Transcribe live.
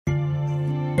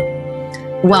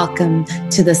Welcome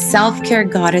to the Self-Care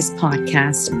Goddess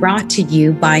podcast, brought to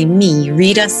you by me,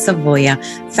 Rita Savoia,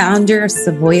 founder of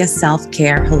Savoia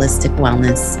Self-Care Holistic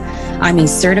Wellness. I'm a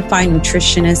certified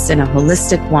nutritionist and a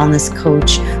holistic wellness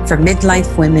coach for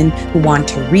midlife women who want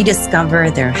to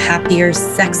rediscover their happier,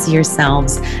 sexier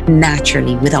selves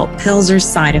naturally without pills or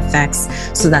side effects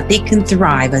so that they can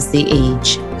thrive as they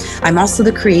age. I'm also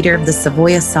the creator of the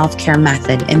Savoia Self-Care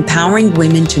Method, empowering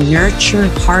women to nurture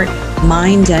heart,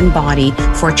 mind, and body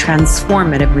for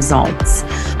transformative results.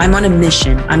 I'm on a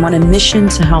mission. I'm on a mission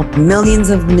to help millions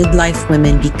of midlife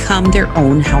women become their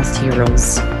own health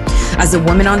heroes. As a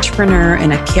woman entrepreneur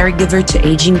and a caregiver to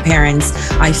aging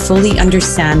parents, I fully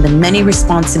understand the many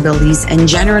responsibilities and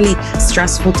generally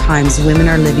stressful times women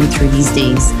are living through these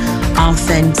days,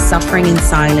 often suffering in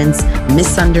silence,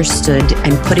 misunderstood,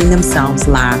 and putting themselves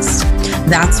last.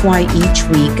 That's why each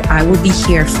week I will be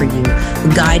here for you,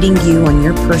 guiding you on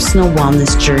your personal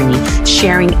wellness journey,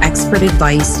 sharing expert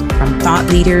advice from thought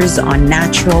leaders on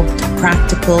natural,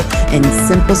 practical, and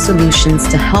simple solutions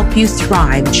to help you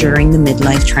thrive during the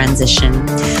midlife transition.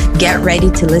 Get ready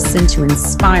to listen to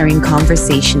inspiring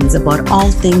conversations about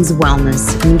all things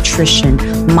wellness, nutrition,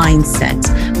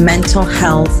 mindset, mental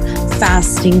health,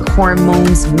 fasting,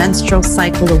 hormones, menstrual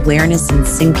cycle awareness and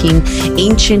syncing,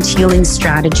 ancient healing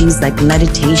strategies like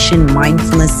meditation,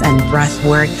 mindfulness, and breath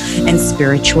work, and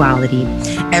spirituality.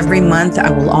 Every month, I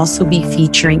will also be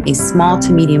featuring a small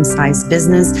to medium-sized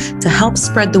business to help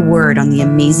spread the word on the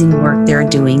amazing work they're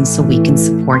doing so we can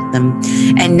support them.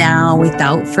 And now,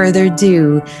 without further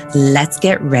ado, let's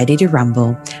get ready to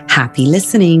rumble. Happy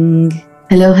listening.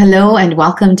 Hello, and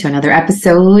welcome to another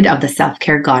episode of the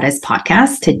Self-Care Goddess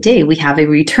podcast. Today, we have a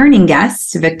returning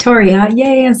guest, Victoria.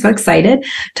 Yay, I'm so excited,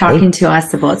 talking to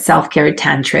us about self-care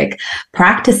tantric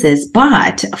practices,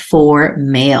 but for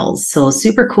males. So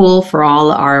super cool for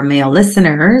all our male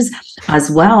listeners, as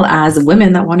well as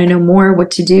women that want to know more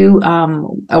what to do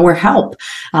or help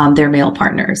their male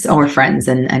partners or friends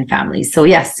and families. So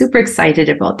yes, super excited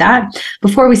about that.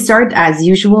 Before we start, as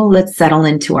usual, let's settle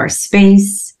into our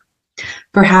space.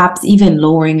 Perhaps even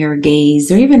lowering your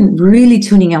gaze or even really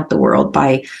tuning out the world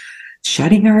by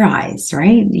shutting our eyes,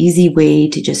 right? Easy way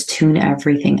to just tune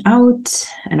everything out.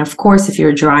 And of course, if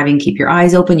you're driving, keep your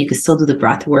eyes open. You can still do the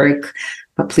breath work,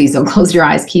 but please don't close your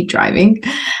eyes, keep driving.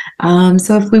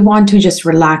 So if we want to just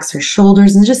relax our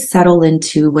shoulders and just settle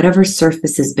into whatever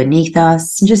surface is beneath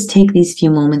us, and just take these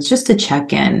few moments just to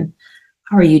check in.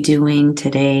 How are you doing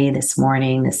today, this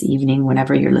morning, this evening,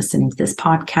 whenever you're listening to this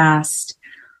podcast?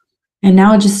 And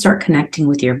now just start connecting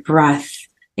with your breath,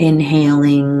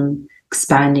 inhaling,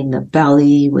 expanding the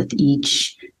belly with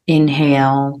each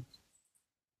inhale.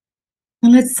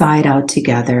 And let's sigh it out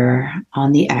together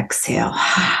on the exhale.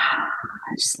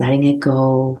 Just letting it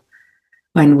go.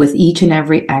 And with each and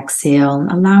every exhale,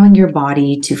 allowing your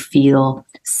body to feel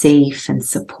safe and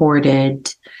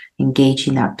supported,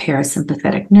 engaging that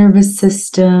parasympathetic nervous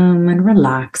system and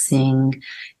relaxing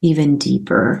even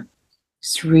deeper.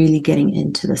 Just really getting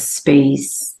into the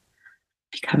space,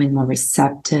 becoming more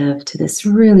receptive to this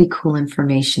really cool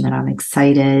information that I'm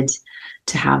excited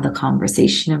to have the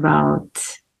conversation about.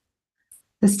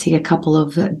 Let's take a couple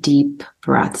of deep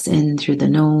breaths in through the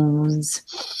nose.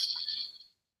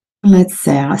 Let's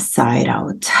sigh it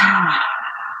out.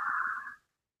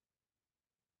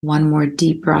 One more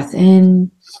deep breath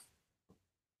in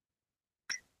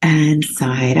and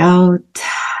sigh it out.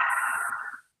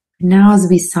 Now, as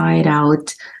we sigh it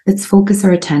out, let's focus our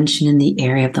attention in the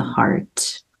area of the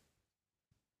heart.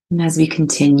 And as we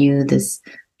continue this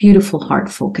beautiful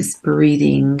heart-focused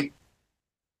breathing,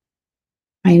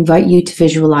 I invite you to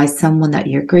visualize someone that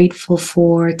you're grateful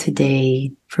for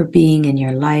today, for being in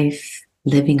your life,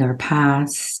 living our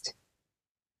past.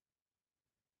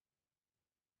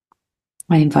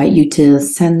 I invite you to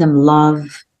send them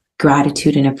love,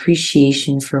 gratitude, and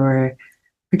appreciation for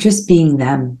just being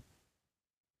them.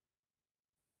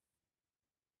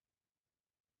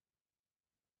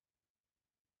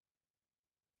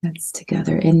 Let's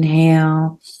together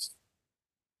inhale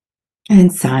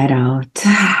and sigh it out.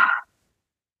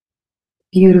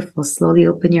 Beautiful. Slowly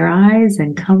open your eyes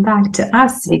and come back to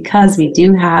us because we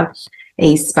do have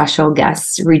a special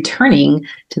guest returning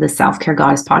to the Self-Care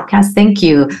Goddess podcast. Thank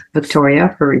you,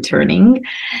 Victoria, for returning.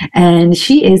 And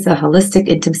she is a holistic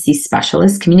intimacy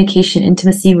specialist, communication,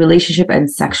 intimacy, relationship,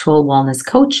 and sexual wellness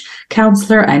coach,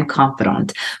 counselor, and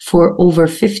confidant. For over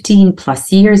 15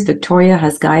 plus years, Victoria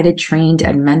has guided, trained,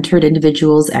 and mentored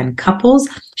individuals and couples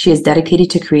She is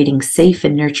dedicated to creating safe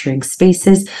and nurturing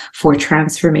spaces for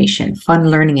transformation,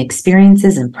 fun learning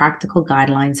experiences, and practical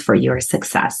guidelines for your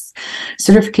success.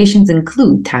 Certifications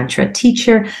include Tantra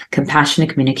teacher, compassionate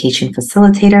communication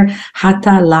facilitator,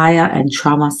 Hatha, Laya, and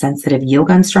trauma-sensitive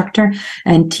yoga instructor,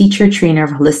 and teacher trainer of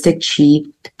holistic Qi,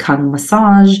 Kung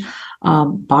massage,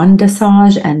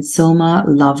 Bandasage, and Soma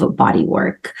Love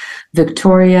Bodywork.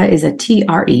 Victoria is a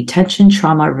TRE, tension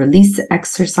trauma release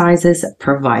exercises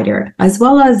provider, as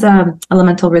well as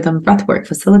elemental rhythm breathwork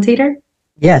facilitator.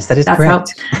 Yes, that is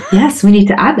correct. Yes, we need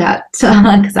to add that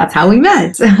because that's how we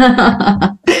met.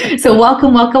 So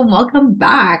welcome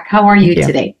back. How are you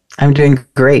today? I'm doing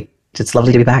great. It's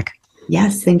lovely to be back.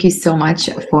 Yes, thank you so much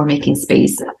for making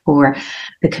space for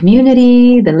the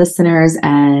community, the listeners,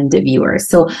 and the viewers.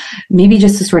 So maybe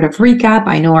just to sort of recap,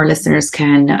 I know our listeners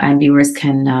and viewers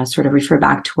can sort of refer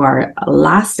back to our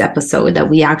last episode that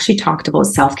we actually talked about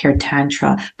self-care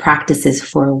tantra practices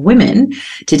for women.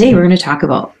 Today, we're going to talk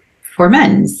about for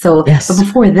men. So yes. But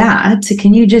before that,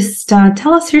 can you just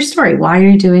tell us your story? Why are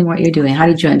you doing what you're doing? How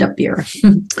did you end up here?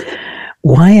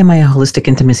 Why am I a holistic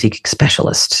intimacy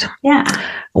specialist? Yeah.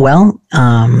 Well,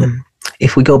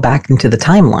 if we go back into the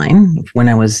timeline, when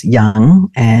I was young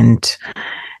and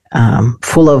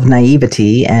full of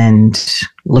naivety and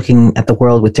looking at the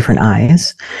world with different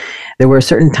eyes, there were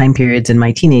certain time periods in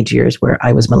my teenage years where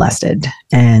I was molested,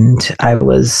 and I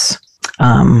was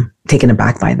taken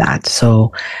aback by that.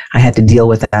 So I had to deal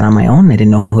with that on my own. I didn't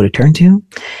know who to turn to.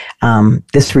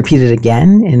 This repeated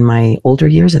again in my older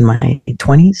years, in my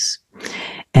 20s.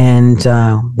 And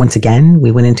once again,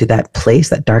 we went into that place,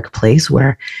 that dark place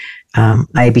where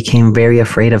I became very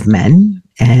afraid of men.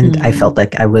 And I felt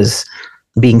like I was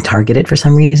being targeted for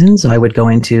some reason. So I would go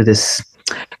into this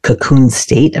cocoon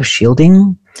state of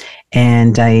shielding.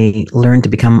 And I learned to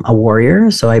become a warrior.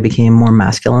 So I became more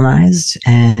masculinized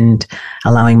and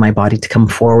allowing my body to come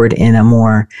forward in a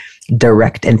more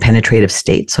direct and penetrative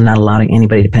state. So not allowing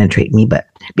anybody to penetrate me, but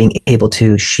being able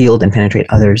to shield and penetrate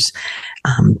others,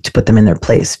 to put them in their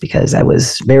place, because I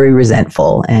was very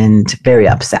resentful and very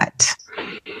upset.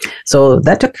 So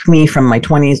that took me from my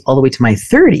 20s all the way to my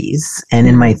 30s. And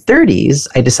in my 30s,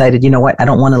 I decided, you know what? I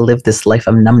don't want to live this life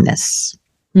of numbness.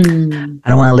 I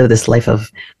don't want to live this life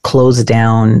of closed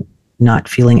down, not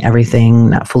feeling everything,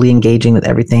 not fully engaging with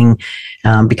everything,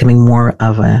 becoming more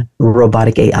of a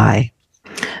robotic AI.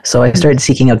 So I started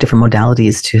seeking out different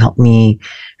modalities to help me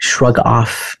shrug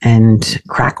off and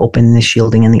crack open the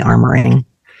shielding and the armoring.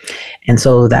 And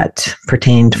so that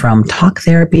pertained from talk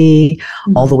therapy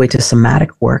all the way to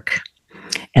somatic work.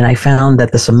 And I found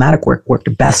that the somatic work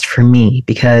worked best for me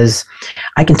because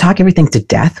I can talk everything to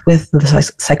death with the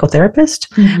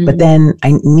psychotherapist, but then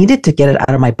I needed to get it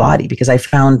out of my body, because I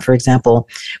found, for example,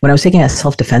 when I was taking a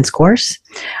self-defense course,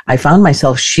 I found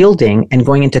myself shielding and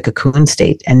going into cocoon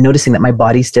state and noticing that my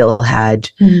body still had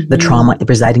the trauma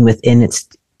residing within its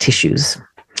tissues.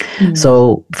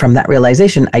 So from that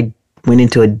realization, I went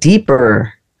into a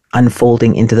deeper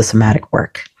unfolding into the somatic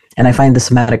work. And I find the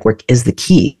somatic work is the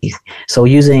key. So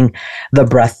using the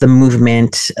breath, the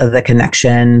movement, the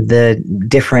connection, the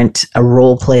different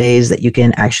role plays that you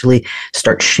can actually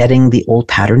start shedding the old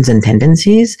patterns and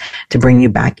tendencies to bring you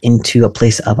back into a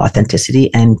place of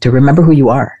authenticity and to remember who you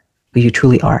are, who you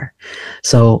truly are.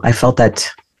 So I felt that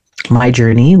my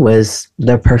journey was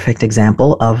the perfect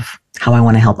example of how I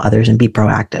want to help others and be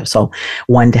proactive. So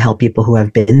one, to help people who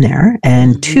have been there,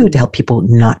 and two, to help people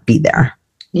not be there.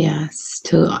 Yes,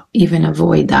 to even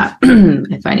avoid that,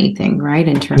 if anything, right?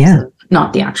 In terms of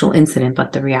not the actual incident,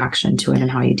 but the reaction to it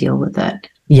and how you deal with it.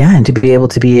 Yeah, and to be able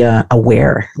to be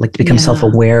aware, like to become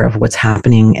self-aware of what's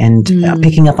happening and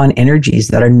picking up on energies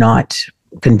that are not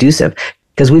conducive,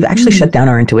 because we've actually shut down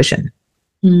our intuition.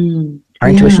 Our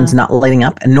intuition's not lighting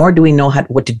up, and nor do we know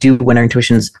what to do when our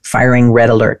intuition's firing red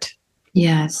alert.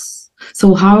 Yes.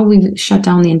 So how do we shut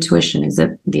down the intuition? Is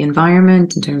it the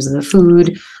environment in terms of the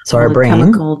food? So our brain,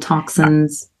 chemical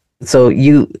toxins. So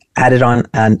you added on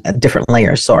a different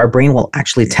layer. So our brain will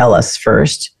actually tell us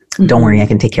first, don't worry, I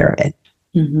can take care of it.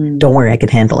 Don't worry, I can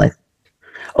handle it.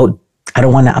 Oh, I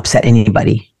don't want to upset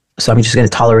anybody, so I'm just going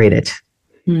to tolerate it.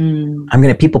 I'm going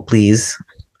to people please.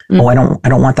 Oh, I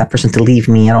don't want that person to leave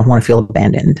me. I don't want to feel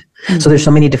abandoned. So there's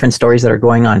so many different stories that are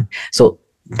going on. So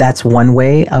that's one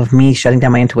way of me shutting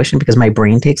down my intuition, because my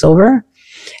brain takes over.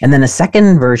 And then a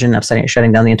second version of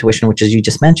shutting down the intuition, which as you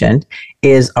just mentioned,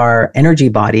 is our energy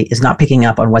body is not picking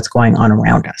up on what's going on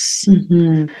around us.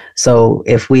 So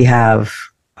if we have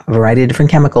a variety of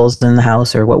different chemicals in the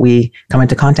house or what we come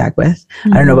into contact with.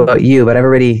 I don't know about you, but I've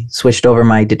already switched over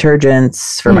my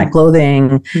detergents for my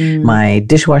clothing, my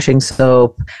dishwashing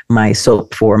soap, my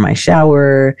soap for my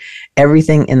shower.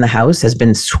 Everything in the house has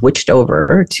been switched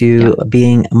over to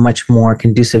being much more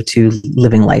conducive to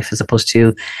living life as opposed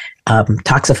to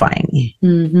toxifying.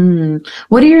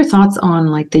 What are your thoughts on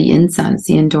like the incense,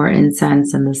 the indoor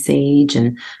incense and the sage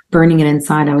and burning it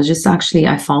inside?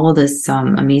 I follow this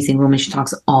amazing woman. She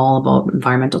talks all about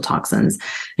environmental toxins,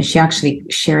 and she actually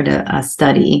shared a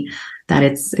study that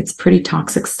it's pretty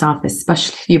toxic stuff,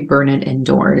 especially if you burn it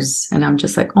indoors. And I'm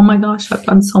just like, oh my gosh, I've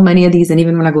done so many of these. And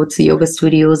even when I go to yoga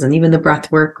studios and even the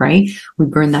breath work, right? We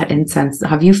burn that incense.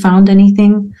 Have you found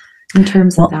anything in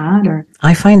terms of that? Or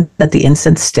I find that the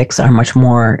incense sticks are much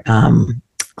more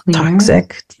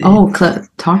toxic.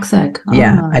 Toxic.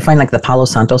 Yeah. I find like the Palo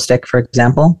Santo stick, for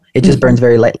example, it just burns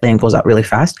very lightly and goes out really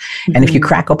fast. And if you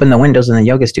crack open the windows in the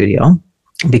yoga studio,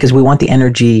 because we want the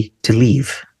energy to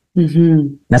leave,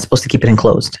 not supposed to keep it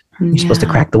enclosed. You're supposed to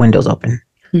crack the windows open.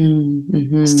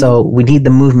 So we need the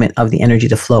movement of the energy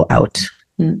to flow out.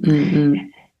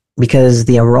 Because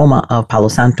the aroma of Palo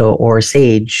Santo or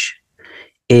sage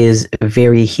is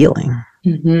very healing,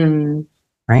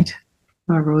 right?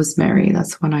 Or rosemary,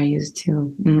 that's what I use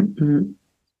too.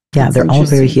 Yeah, they're all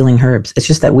very healing herbs. It's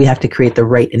just that we have to create the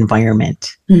right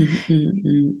environment.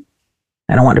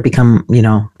 I don't want to become,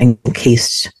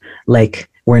 encased like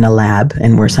we're in a lab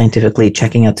and we're scientifically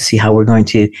checking out to see how we're going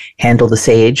to handle the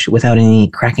sage without any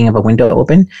cracking of a window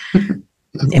open.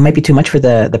 It might be too much for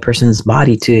the person's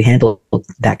body to handle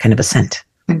that kind of a scent.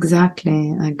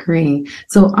 Exactly. I agree.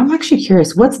 So I'm actually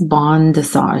curious, what's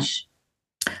bondage?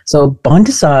 So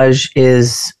bondage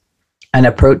is an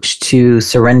approach to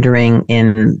surrendering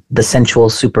in the sensual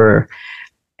super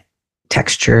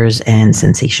textures and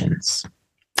sensations.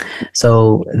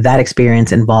 So that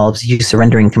experience involves you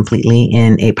surrendering completely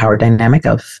in a power dynamic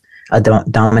of a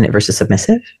dominant versus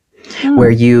submissive, where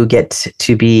you get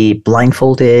to be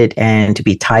blindfolded and to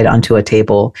be tied onto a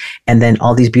table. And then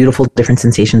all these beautiful different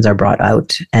sensations are brought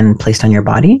out and placed on your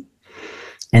body.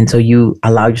 And so you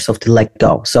allow yourself to let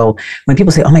go. So when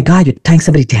people say, oh my God, you're tying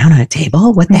somebody down on a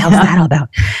table, what the hell is that all about?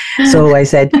 So I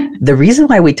said, the reason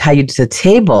why we tie you to the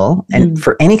table and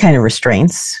for any kind of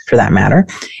restraints for that matter,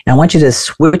 and I want you to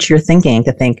switch your thinking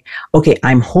to think, okay,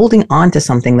 I'm holding on to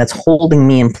something that's holding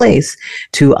me in place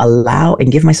to allow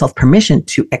and give myself permission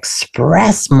to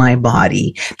express my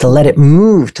body, to let it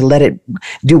move, to let it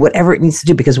do whatever it needs to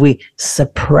do, because we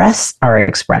suppress our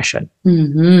expression.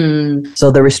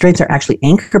 So the restraints are actually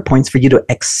anchor points for you to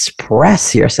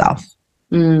express yourself.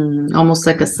 Almost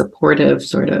like a supportive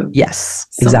sort of. Yes,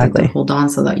 exactly. To hold on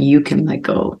so that you can let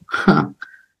go.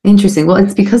 Interesting. Well,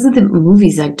 it's because of the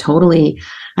movies that totally,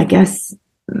 I guess,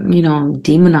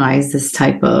 demonize this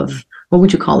type of, what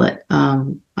would you call it?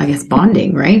 I guess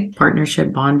bonding, right?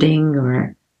 Partnership bonding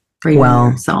or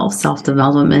even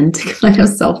self-development, kind of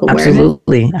self-awareness.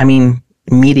 Absolutely. I mean,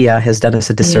 media has done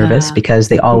us a disservice because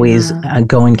they always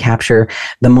go and capture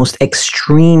the most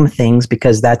extreme things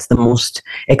because that's the most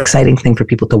exciting thing for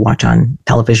people to watch on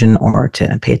television or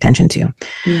to pay attention to.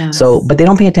 So, but they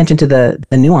don't pay attention to the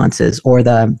nuances or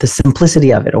the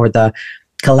simplicity of it or the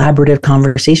collaborative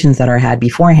conversations that are had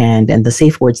beforehand and the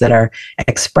safe words that are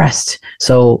expressed.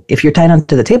 So if you're tied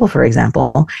onto the table, for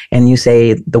example, and you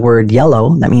say the word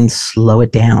yellow, that means slow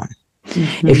it down.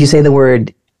 If you say the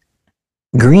word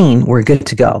green, we're good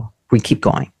to go. We keep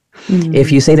going.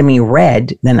 If you say to me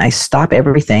red, then I stop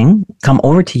everything, come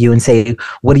over to you and say,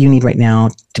 what do you need right now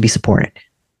to be supported?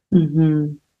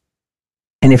 And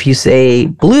if you say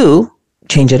blue,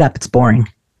 change it up. It's boring.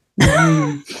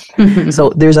 So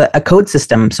there's a code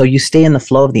system. So you stay in the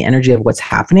flow of the energy of what's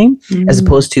happening as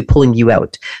opposed to pulling you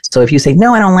out. So if you say,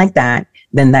 no, I don't like that,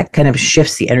 then that kind of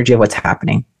shifts the energy of what's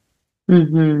happening.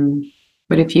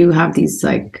 But if you have these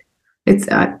it's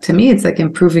to me, it's like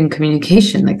improving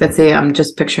communication. Like, let's say I'm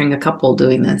just picturing a couple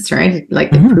doing this, right?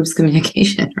 Like improves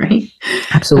communication, right?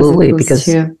 Absolutely. Because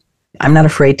I'm not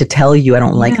afraid to tell you I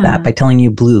don't like that by telling you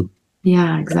blue.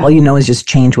 Yeah, exactly. All you know is just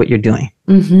change what you're doing.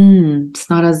 It's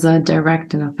not as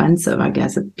direct and offensive, I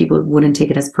guess. People wouldn't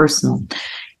take it as personal.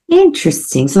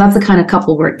 Interesting. So that's the kind of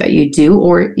couple work that you do,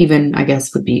 or even, I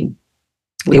guess, would be.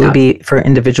 It would be for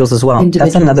individuals as well.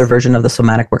 That's another version of the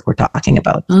somatic work we're talking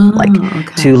about.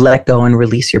 To let go and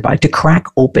release your body, to crack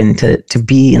open, to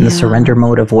be in the surrender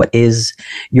mode of what is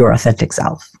your authentic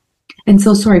self. And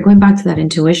so, sorry, going back to that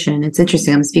intuition, it's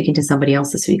interesting. I'm speaking to somebody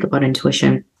else this week about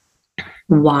intuition.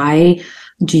 Why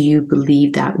do you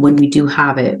believe that when we do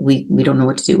have it, we don't know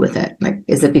what to do with it? Like,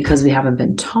 is it because we haven't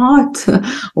been taught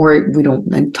or we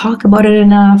don't talk about it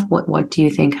enough? What do you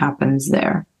think happens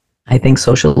there? I think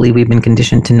socially we've been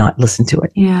conditioned to not listen to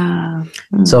it. Yeah.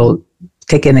 Mm-hmm. So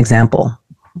take an example.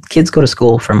 Kids go to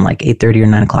school from like 8:30 or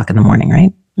 9 o'clock in the morning,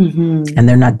 right? Mm-hmm. And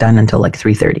they're not done until like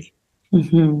 3:30.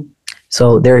 Mm-hmm.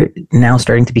 So they're now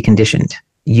starting to be conditioned.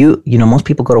 You know, most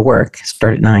people go to work,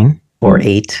 start at 9 or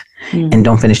 8 and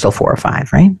don't finish till 4 or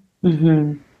 5, right?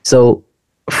 Mm-hmm. So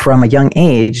from a young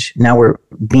age, now we're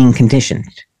being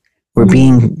conditioned. We're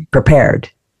being prepared.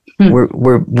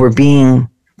 We're being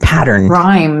patterned,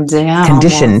 primed,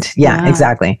 conditioned. Almost. Yeah,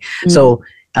 exactly. So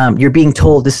you're being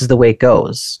told this is the way it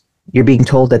goes. You're being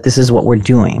told that this is what we're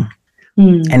doing.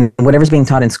 And whatever's being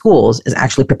taught in schools is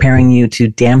actually preparing you to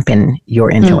dampen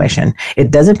your intuition.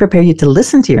 It doesn't prepare you to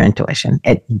listen to your intuition.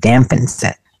 It dampens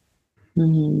it.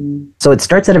 So it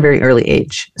starts at a very early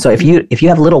age. So if you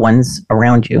have little ones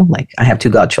around you, like I have 2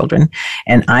 godchildren,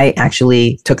 and I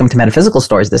actually took them to metaphysical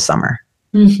stores this summer.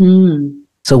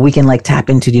 So we can like tap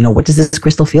into, you know, what does this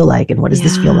crystal feel like? And what does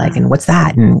this feel like? And what's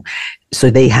that? And so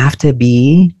they have to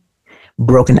be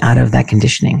broken out of that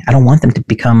conditioning. I don't want them to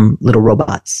become little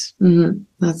robots.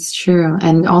 That's true.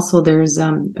 And also there's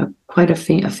quite a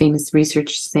famous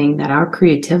research saying that our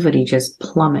creativity just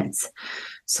plummets.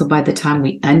 So by the time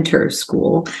we enter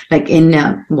school, like in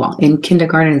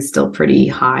kindergarten, it's still pretty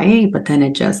high, but then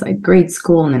it just like grade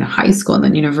school and then high school and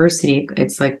then university,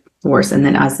 it's like worse. And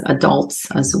then as adults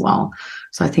as well.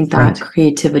 So I think that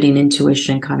creativity and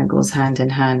intuition kind of goes hand in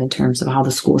hand in terms of how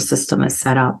the school system is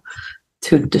set up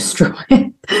to destroy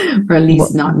it, or at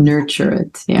least not nurture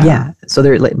it. Yeah. So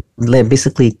they're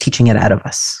basically teaching it out of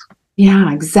us.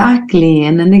 Yeah, exactly.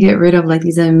 And then they get rid of like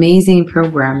these amazing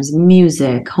programs,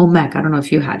 music, home ec. I don't know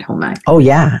if you had home ec. Oh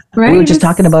yeah. Right? We were just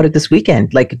talking about it this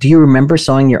weekend. Like, do you remember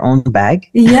sewing your own bag?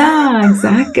 Yeah,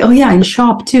 exactly. Oh yeah. And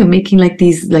shop too, making like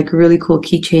these like really cool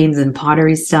keychains and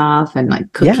pottery stuff and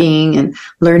like cooking and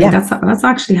learning. That's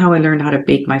actually how I learned how to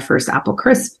bake my first apple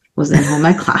crisp, was in home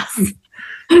ec class.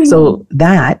 So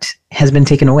that has been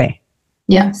taken away.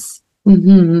 Yes.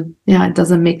 Yeah, it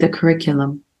doesn't make the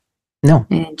curriculum. No.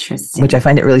 Interesting. Which I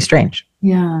find it really strange.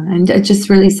 Yeah. And it's just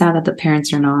really sad that the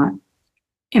parents are not,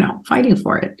 fighting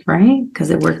for it, right? Because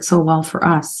it worked so well for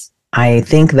us. I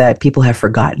think that people have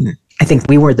forgotten. I think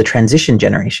we were the transition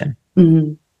generation.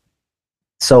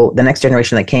 So the next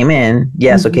generation that came in,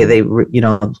 yes, okay, they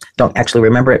don't actually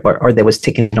remember it, or they was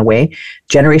taken away.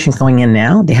 Generation going in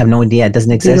now, they have no idea. It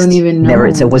doesn't exist. They don't even know.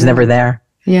 It was never there.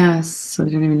 Yes, so they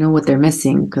don't even know what they're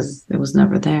missing because it was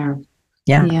never there.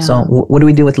 Yeah. So what do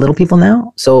we do with little people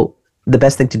now? So the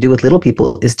best thing to do with little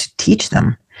people is to teach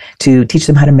them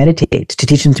how to meditate, to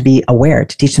teach them to be aware,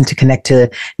 to teach them to connect to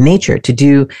nature, to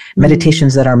do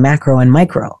meditations that are macro and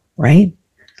micro, right?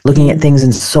 Looking at things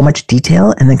in so much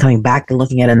detail and then coming back and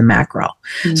looking at it in the macro.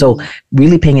 So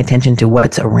really paying attention to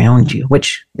what's around you,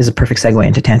 which is a perfect segue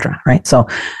into Tantra, right? So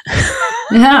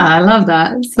yeah, I love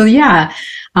that. So yeah,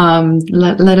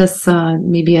 let us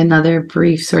maybe another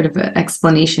brief sort of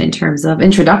explanation in terms of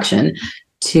introduction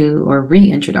to, or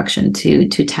reintroduction to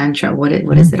Tantra. What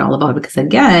is it all about? Because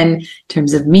again, in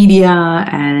terms of media,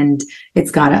 and it's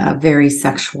got a very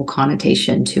sexual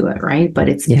connotation to it, right? But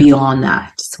it's beyond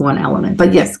that. It's one element.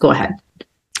 But yes, go ahead.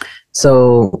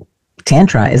 So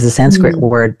Tantra is the Sanskrit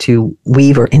word to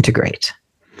weave or integrate.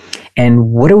 And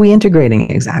what are we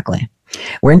integrating exactly?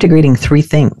 We're integrating 3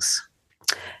 things: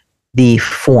 the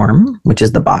form, which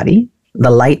is the body,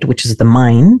 the light, which is the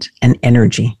mind, and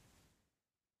energy.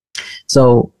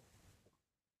 So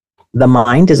the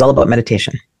mind is all about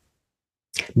meditation,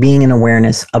 being in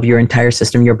awareness of your entire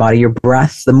system, your body, your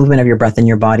breath, the movement of your breath in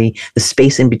your body, the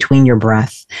space in between your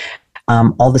breath,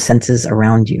 all the senses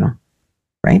around you,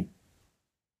 right?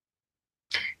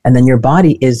 And then your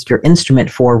body is your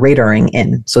instrument for radaring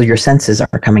in. So your senses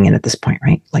are coming in at this point,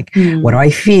 right? Like, what do I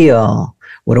feel?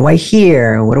 What do I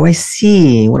hear? What do I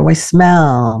see? What do I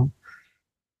smell?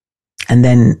 And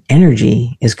then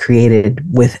energy is created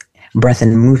with breath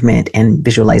and movement and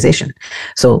visualization.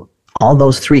 So all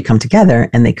those 3 come together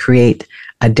and they create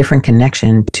a different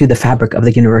connection to the fabric of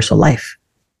the universal life,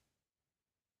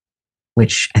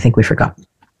 which I think we forgot.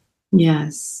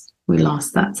 Yes, we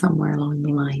lost that somewhere along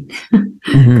the line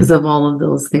because of all of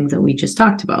those things that we just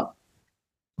talked about.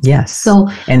 Yes. So,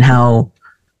 and how,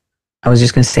 I was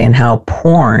just going to say, and how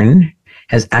porn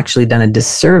has actually done a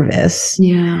disservice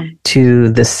to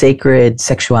the sacred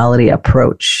sexuality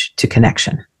approach to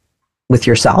connection with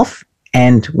yourself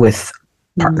and with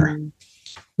partner.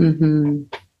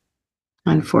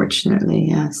 Unfortunately,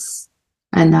 yes.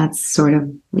 And that's sort of,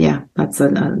 that's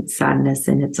a sadness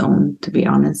in its own, to be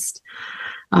honest.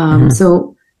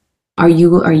 So are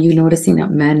you noticing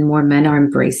that more men are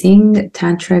embracing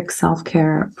tantric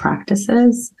self-care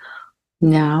practices?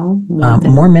 Now,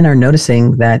 more men are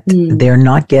noticing that they're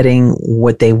not getting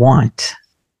what they want.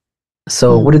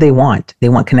 So what do they want? They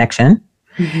want connection.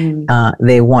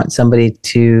 They want somebody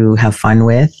to have fun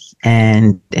with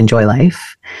and enjoy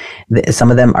life. Some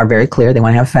of them are very clear. They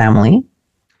want to have family.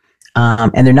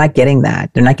 And they're not getting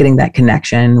that. They're not getting that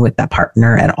connection with that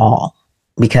partner at all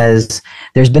because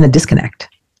there's been a disconnect.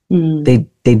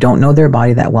 They don't know their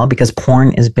body that well because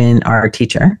porn has been our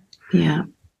teacher. Yeah.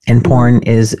 And porn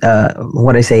is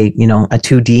what I say, you know, a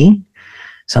 2D,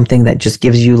 something that just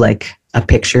gives you like a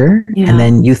picture. Yeah. And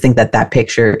then you think that that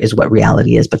picture is what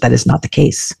reality is, but that is not the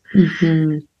case.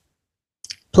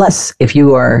 Plus, if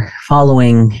you are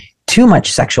following too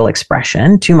much sexual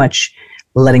expression, too much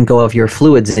letting go of your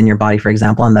fluids in your body, for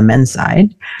example, on the men's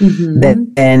side,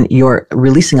 then you're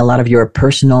releasing a lot of your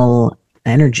personal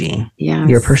energy,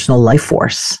 your personal life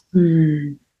force,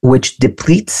 which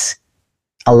depletes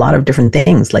a lot of different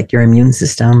things like your immune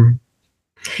system,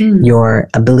 your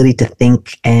ability to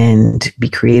think and be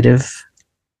creative,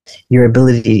 your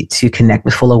ability to connect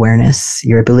with full awareness,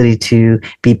 your ability to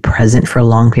be present for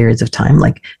long periods of time.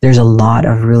 Like there's a lot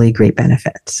of really great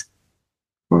benefits.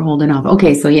 We're holding off.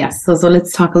 Okay, so yes. So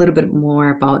let's talk a little bit more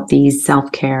about these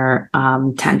self-care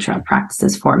tantra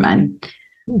practices for men.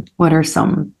 What are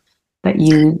some that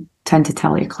you tend to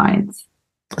tell your clients?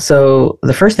 So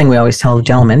the first thing we always tell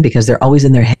gentlemen, because they're always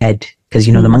in their head, because,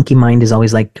 you know, the monkey mind is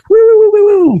always like, woo, woo,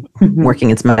 woo, woo, working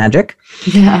its magic.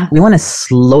 Yeah. We want to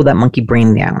slow that monkey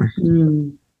brain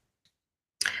down.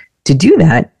 To do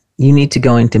that, you need to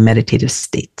go into meditative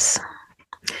states.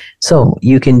 So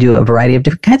you can do a variety of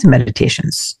different kinds of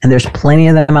meditations, and there's plenty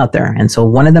of them out there. And so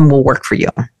one of them will work for you.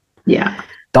 Yeah.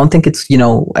 Don't think it's, you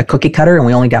know, a cookie cutter and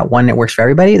we only got one that works for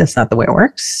everybody. That's not the way it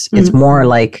works. It's more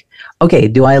like, okay,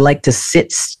 do I like to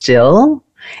sit still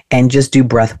and just do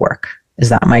breath work? Is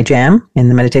that my jam in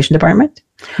the meditation department?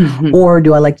 Or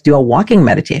do I like to do a walking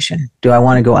meditation? Do I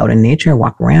want to go out in nature,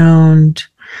 walk around,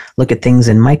 look at things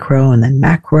in micro and then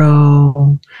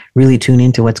macro, really tune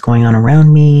into what's going on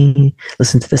around me,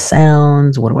 listen to the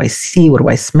sounds. What do I see? What do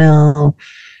I smell?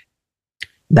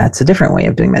 That's a different way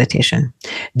of doing meditation.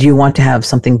 Do you want to have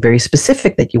something very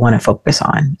specific that you want to focus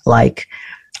on, like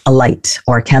a light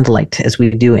or a candlelight, as we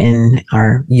do in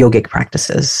our yogic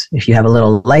practices? If you have a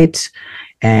little light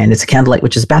and it's a candlelight,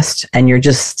 which is best, and you're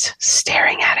just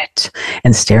staring at it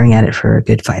and staring at it for a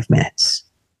good 5 minutes.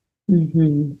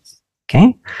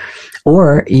 Okay.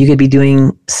 Or you could be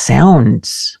doing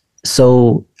sounds.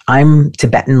 So I'm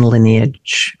Tibetan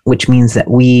lineage, which means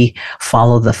that we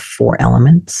follow the 4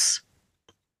 elements.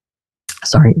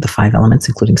 Sorry, the 5 elements,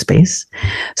 including space.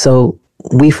 So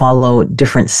we follow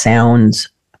different sounds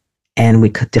and we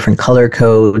different color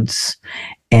codes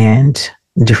and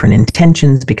different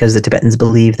intentions, because the Tibetans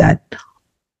believe that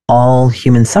all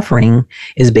human suffering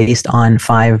is based on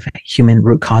 5 human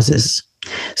root causes.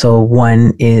 So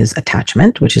 1 is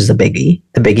attachment, which is the biggie.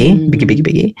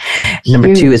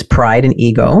 Number 2 is pride and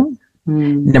ego.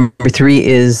 Number 3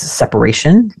 is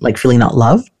separation, like feeling not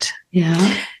loved.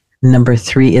 Yeah. Number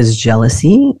 3 is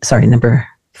jealousy. Sorry, number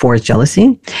 4 is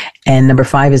jealousy. And number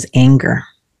 5 is anger.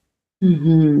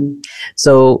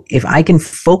 So if I can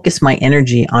focus my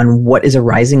energy on what is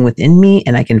arising within me,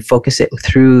 and I can focus it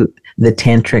through the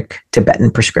tantric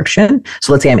Tibetan prescription.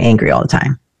 So let's say I'm angry all the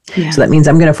time. Yeah. So that means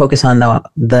I'm going to focus on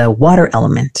the water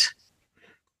element.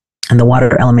 And the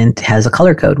water element has a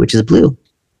color code, which is blue.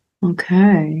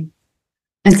 Okay.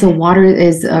 And so water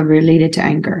is related to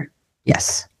anger.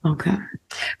 Yes. Okay.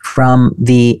 From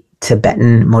the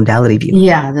Tibetan modality view.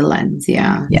 Yeah, the lens.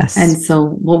 Yeah. Yes. And so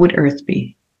what would earth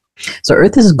be? So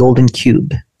earth is a golden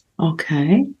cube.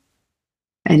 Okay.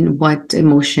 And what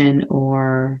emotion,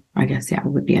 or I guess, yeah,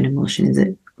 would be an emotion? Is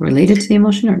it related to the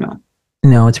emotion or no?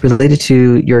 No, it's related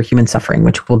to your human suffering,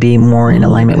 which will be more in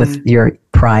alignment with your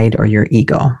pride or your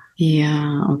ego.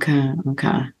 Yeah. Okay.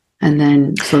 Okay. And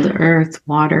then, so the earth,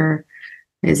 water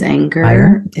is anger.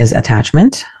 Fire is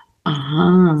attachment.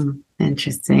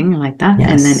 Interesting. I like that. Yes.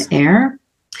 And then air?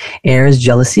 Air is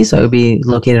jealousy. So it would be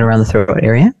located around the throat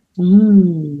area.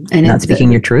 And not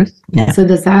speaking your truth. Yeah. So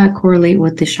does that correlate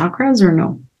with the chakras or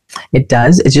no? It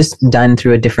does. It's just done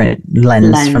through a different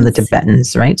lens from the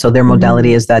Tibetans, right? So their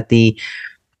modality is that the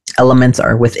elements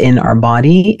are within our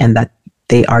body and that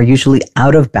they are usually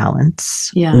out of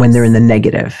balance when they're in the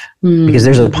negative, because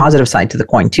there's a positive side to the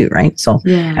coin too, right? So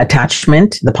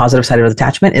attachment, the positive side of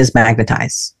attachment is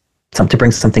magnetize, to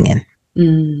bring something in.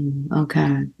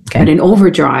 Okay. But in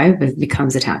overdrive, it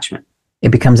becomes attachment. It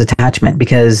becomes attachment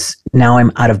because now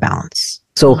I'm out of balance.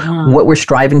 So what we're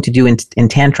striving to do in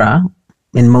Tantra,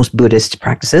 in most Buddhist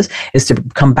practices, is to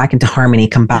come back into harmony,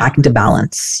 come back into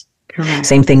balance. Correct.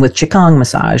 Same thing with Qigong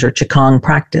massage or Qigong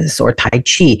practice or Tai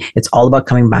Chi. It's all about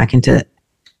coming back into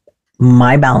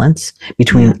my balance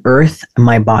between earth,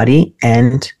 my body,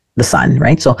 and the sun,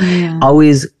 right? So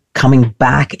always coming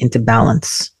back into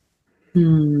balance.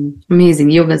 Amazing.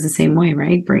 Yoga is the same way,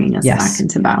 right? Bringing us back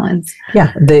into balance.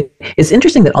 Yeah. It's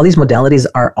interesting that all these modalities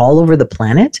are all over the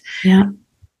planet. Yeah.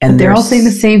 And they're all saying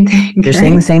the same thing. They're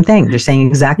saying the same thing. They're saying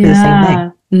exactly the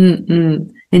same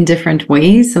thing. In different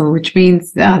ways. So which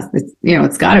means,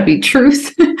 it's got to be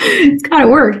truth. It's got to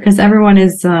work because everyone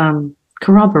is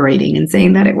corroborating and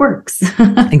saying that it works.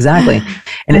 Exactly.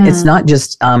 And it's not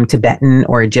just Tibetan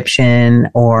or Egyptian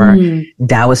or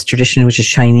Taoist tradition, which is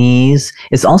Chinese.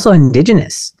 It's also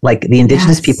indigenous. Like the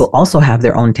indigenous people also have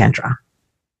their own tantra.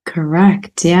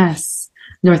 Correct. Yes.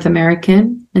 North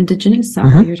American indigenous. Is that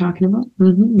what you're talking about?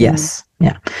 Yes.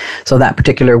 Yeah. So that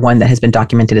particular one that has been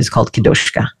documented is called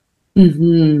Kidoshka.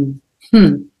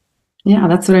 Yeah,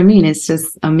 that's what I mean. It's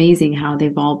just amazing how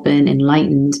they've all been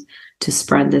enlightened to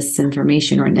spread this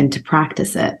information and to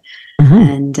practice it.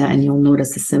 And you'll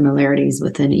notice the similarities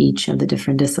within each of the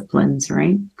different disciplines,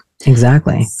 right?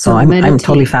 Exactly. So I'm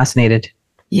totally fascinated.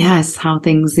 Yes, how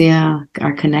things are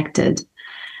connected.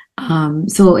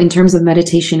 So in terms of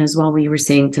meditation as well, we were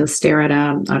saying to stare at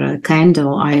a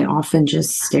candle, I often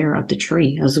just stare at the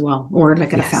tree as well, or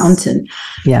like at a fountain.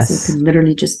 Yes. So it can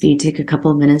literally just take a couple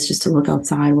of minutes just to look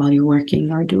outside while you're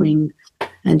working or doing,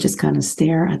 and just kind of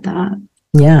stare at that.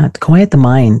 Yeah. Quiet the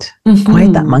mind,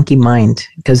 quiet that monkey mind,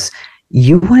 because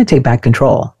you want to take back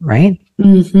control, right?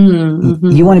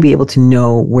 You want to be able to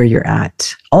know where you're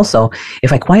at. Also,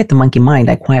 if I quiet the monkey mind,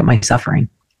 I quiet my suffering.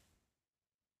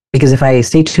 Because if I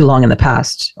stay too long in the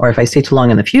past, or if I stay too long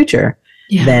in the future,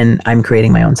 then I'm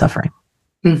creating my own suffering.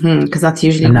 Because that's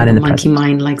usually not what in the the monkey present.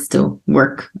 mind likes to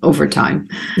work over time.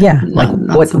 Yeah. Like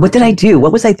what did I do?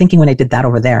 What was I thinking when I did that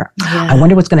over there? I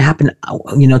wonder what's going to happen,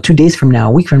 2 days from now,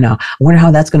 a week from now. I wonder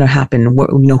how that's going to happen.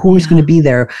 Who is going to be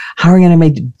there? How are you going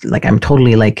to make, I'm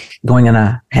totally going on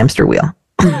a hamster wheel.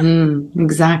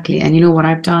 Exactly. And you know what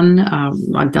I've done?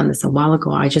 I've done this a while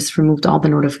ago. I just removed all the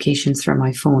notifications from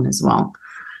my phone as well.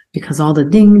 Because all the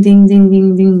ding, ding, ding,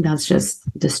 ding, ding, that's just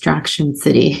distraction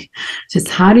city. Just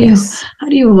how do you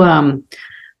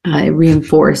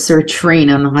reinforce or train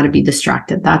on how to be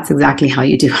distracted? That's exactly how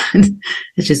you do it.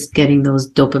 It's just getting those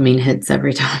dopamine hits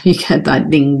every time you get that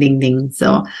ding, ding, ding.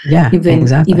 So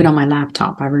even on my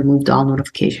laptop, I removed all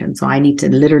notifications. So I need to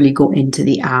literally go into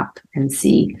the app and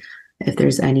see if there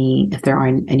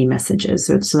aren't any messages.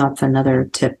 So that's another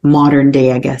tip, modern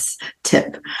day, I guess,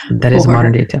 tip. That is a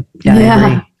modern day tip. Yeah, I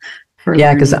agree.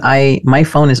 Yeah, because my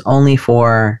phone is only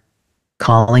for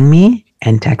calling me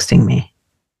and texting me.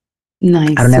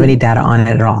 Nice. I don't have any data on it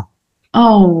at all.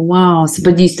 Oh, wow. So,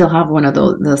 but do you still have one of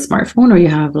the smartphone, or you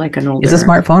have like an older? It's a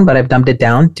smartphone, but I've dumped it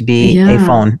down to be a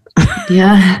phone.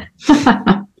 Yeah.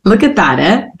 Look at that,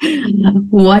 eh?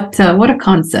 What a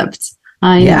concept.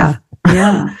 Yeah.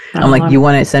 I'm like, you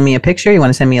want to send me a picture? You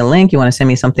want to send me a link? You want to send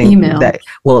me something that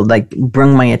will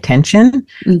bring my attention?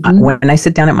 When I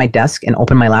sit down at my desk and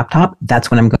open my laptop, that's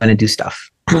when I'm going to do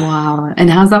stuff. Wow. And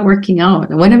how's that working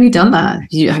out? When have you done that?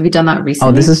 Have you done that recently?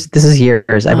 Oh, this is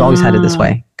years. I've always had it this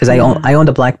way because I owned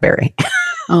a BlackBerry.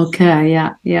 Okay.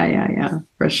 Yeah.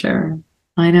 For sure.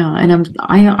 I know. And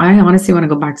I honestly want to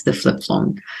go back to the flip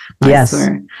phone. Yes.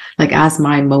 As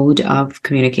my mode of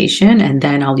communication, and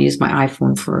then I'll use my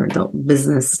iPhone for the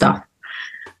business stuff.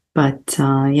 But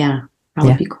that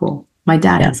would be cool. My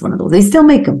dad has one of those. They still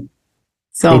make them.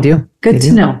 So they do. Good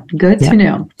to know. Good to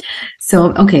know.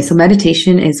 So, okay. So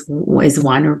meditation is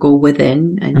one, or go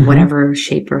within in whatever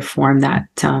shape or form that,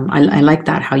 I like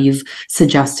that, how you've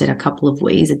suggested a couple of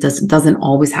ways. It doesn't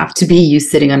always have to be you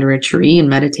sitting under a tree and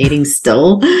meditating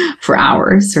still for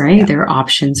hours, right? Yeah. There are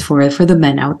options for the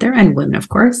men out there, and women, of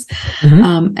course.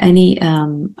 How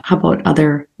about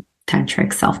other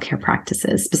tantric self-care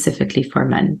practices specifically for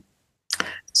men?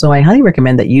 So I highly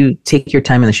recommend that you take your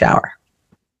time in the shower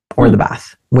or the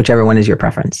bath, whichever one is your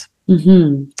preference.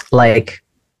 Don't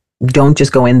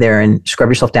just go in there and scrub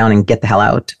yourself down and get the hell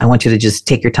out. I want you to just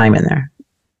take your time in there.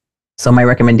 So my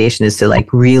recommendation is to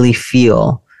really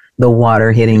feel the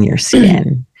water hitting your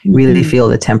skin, really feel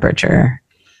the temperature,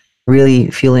 really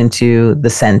feel into the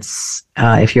scents.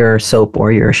 If your soap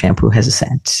or your shampoo has a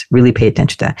scent, really pay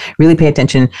attention to that. Really pay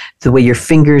attention to the way your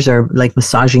fingers are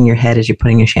massaging your head as you're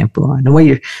putting your shampoo on, the way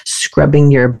you're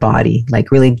scrubbing your body,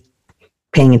 really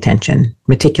paying attention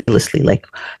meticulously,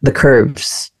 the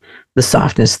curves, the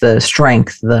softness, the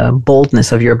strength, the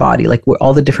boldness of your body, like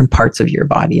all the different parts of your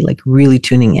body, like really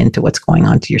tuning into what's going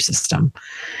on to your system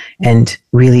and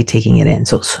really taking it in.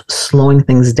 So slowing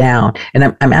things down.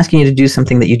 And I'm asking you to do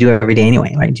something that you do every day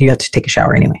anyway, right? You have to take a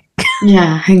shower anyway.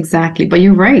 Yeah, exactly. But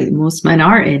you're right. Most men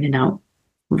are in and out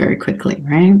very quickly,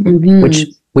 right? Mm-hmm.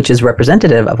 Which is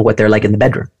representative of what they're like in the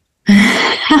bedroom.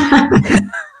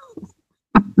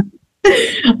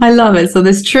 I love it. So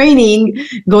this training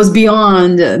goes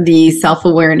beyond the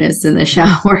self-awareness in the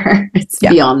shower. It's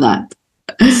beyond that.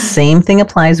 Same thing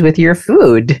applies with your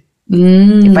food.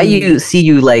 If I see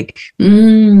you like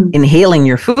inhaling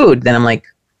your food, then I'm like,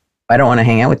 I don't want to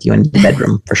hang out with you in the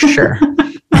bedroom for sure.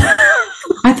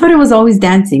 I thought it was always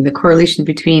dancing, the correlation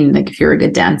between like if you're a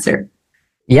good dancer.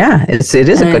 Yeah, it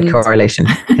is a good correlation.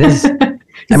 It is.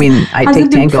 I mean, I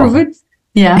take tango.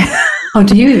 Yeah. Oh,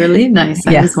 do you really? Nice.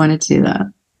 I Yeah. just wanted to do that.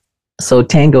 So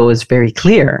tango is very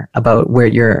clear about where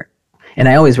you're, and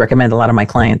I always recommend a lot of my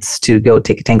clients to go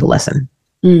take a tango lesson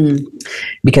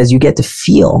because you get to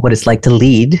feel what it's like to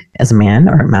lead as a man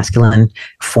or a masculine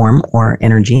form or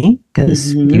energy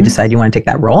because you decide you want to take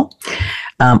that role,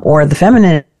 or the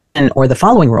feminine or the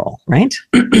following role, right?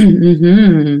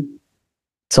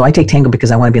 So I take tango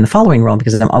because I want to be in the following role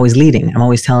because I'm always leading. I'm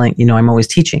always telling, I'm always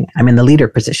teaching. I'm in the leader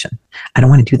position. I don't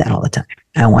want to do that all the time.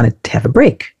 I want to have a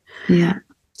break. Yeah.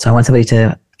 So I want somebody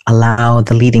to allow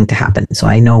the leading to happen so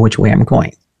I know which way I'm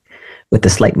going with the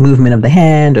slight movement of the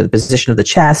hand or the position of the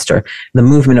chest or the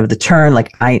movement of the turn.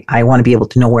 Like I want to be able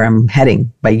to know where I'm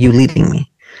heading by you leading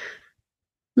me.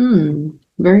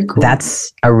 Very cool.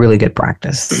 That's a really good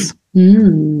practice.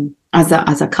 As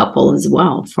a couple as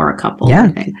well, for a couple.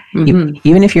 Yeah.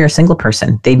 Even if you're a single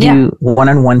person, they do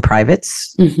one-on-one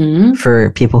privates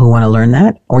for people who want to learn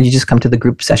that, or you just come to the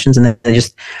group sessions and then they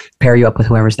just pair you up with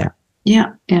whoever's there.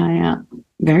 Yeah.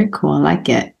 Very cool. I like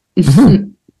it.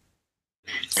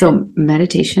 So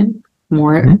meditation,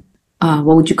 more,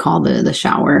 what would you call the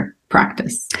shower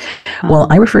practice? Well,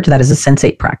 I refer to that as a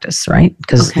sensate practice, right?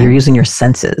 Because you're using your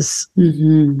senses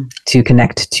to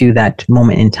connect to that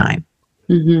moment in time.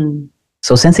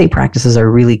 So sensate practices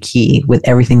are really key with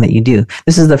everything that you do.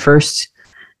 This is the first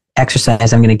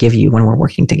exercise I'm going to give you when we're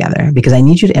working together because I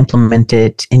need you to implement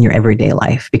it in your everyday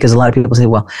life. Because a lot of people say,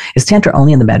 well, is Tantra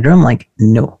only in the bedroom? Like,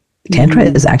 no. Tantra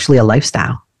is actually a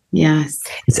lifestyle. Yes.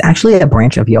 It's actually a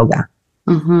branch of yoga.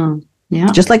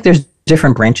 Yeah. Just like there's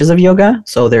different branches of yoga.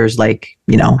 So there's like,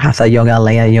 Hatha yoga,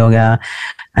 Laya yoga,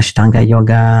 Ashtanga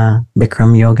yoga,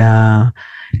 Bikram yoga,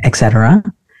 etc.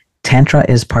 Tantra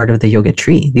is part of the yoga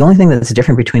tree. The only thing that's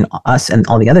different between us and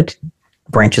all the other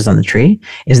branches on the tree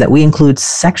is that we include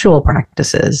sexual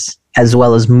practices as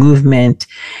well as movement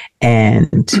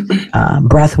and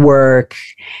breath work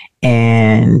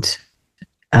and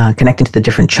connecting to the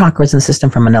different chakras in the system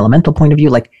from an elemental point of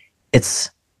view. Like it's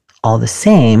all the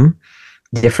same,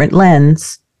 different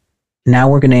lens. Now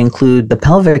we're going to include the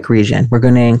pelvic region. We're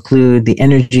going to include the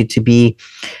energy to be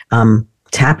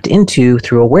tapped into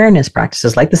through awareness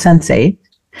practices like the sensate,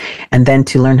 and then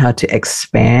to learn how to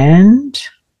expand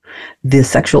the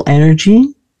sexual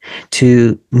energy,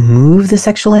 to move the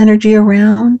sexual energy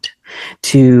around,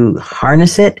 to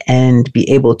harness it and be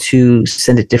able to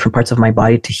send it different parts of my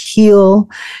body to heal,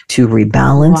 to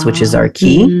rebalance, which is our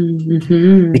key.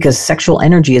 Because sexual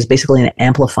energy is basically an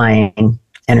amplifying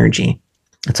energy.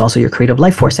 It's also your creative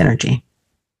life force energy.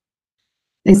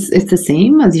 It's the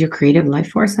same as your creative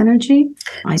life force energy.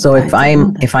 So if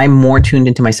I'm more tuned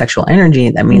into my sexual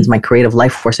energy, that means my creative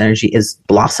life force energy is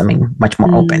blossoming much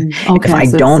more open. If I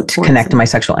don't connect to my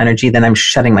sexual energy, then I'm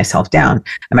shutting myself down.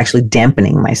 I'm actually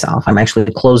dampening myself. I'm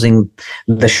actually closing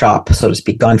the shop, so to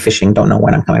speak, gone fishing, don't know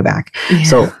when I'm coming back. Yeah.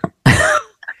 So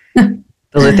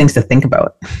those are things to think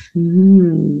about.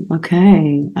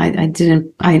 Okay. I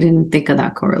didn't think of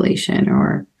that correlation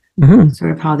or sort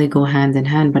of how they go hand in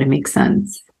hand, but it makes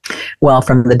sense. Well,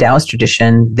 from the Taoist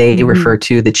tradition, they refer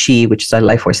to the qi, which is our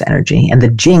life force energy, and the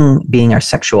jing being our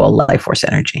sexual life force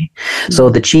energy. So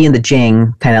the qi and the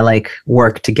jing kind of like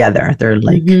work together. They're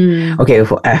like, okay,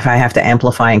 if I have to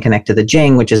amplify and connect to the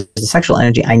jing, which is the sexual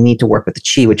energy, I need to work with the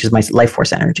qi, which is my life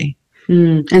force energy.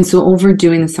 And so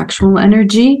overdoing the sexual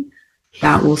energy,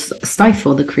 that will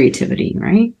stifle the creativity,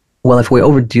 right? Well, if we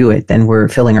overdo it, then we're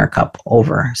filling our cup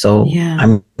over. So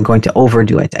I'm going to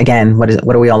overdo it. Again, what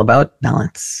are we all about?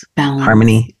 Balance.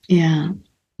 Harmony. Yeah.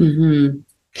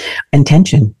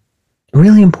 Intention.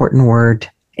 Really important word,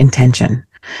 intention.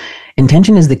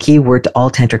 Intention is the key word to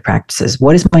all tantric practices.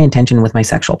 What is my intention with my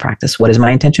sexual practice? What is my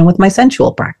intention with my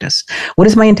sensual practice? What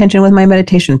is my intention with my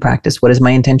meditation practice? What is my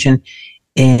intention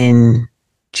in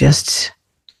just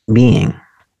being?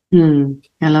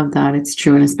 I love that. It's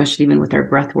true. And especially even with our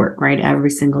breath work, right? Every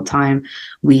single time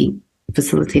we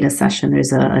facilitate a session,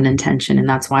 there's an intention. And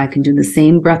that's why I can do the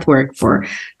same breath work for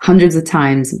hundreds of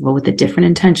times, but with a different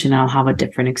intention, I'll have a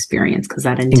different experience because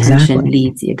that intention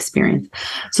leads the experience.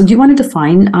 So do you want to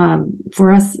define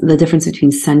for us the difference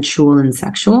between sensual and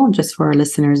sexual, just for our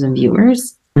listeners and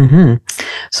viewers?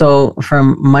 So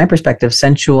from my perspective,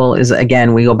 sensual is,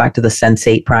 again, we go back to the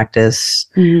sensate practice,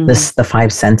 the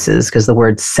five senses, because the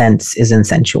word sense is in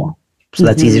sensual. So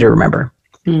that's easy to remember.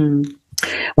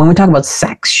 When we talk about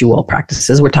sexual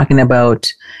practices, we're talking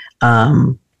about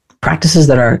practices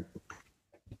that are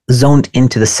zoned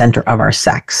into the center of our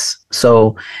sex.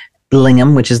 So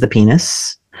lingam, which is the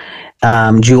penis,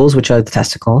 jewels, which are the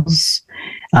testicles,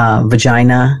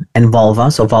 vagina and vulva.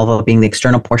 So vulva being the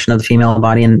external portion of the female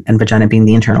body and vagina being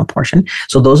the internal portion.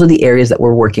 So those are the areas that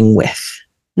we're working with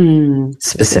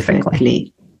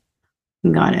specifically.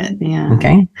 Got it. Yeah.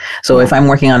 Okay. So if I'm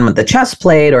working on the chest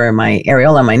plate or my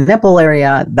areola, my nipple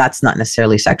area, that's not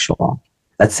necessarily sexual.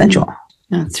 That's sensual.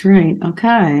 That's right.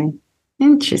 Okay.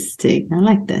 Interesting. I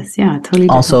like this. Yeah. Totally.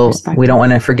 Also, we don't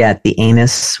want to forget the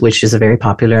anus, which is a very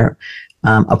popular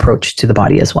approach to the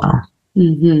body as well.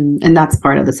 And that's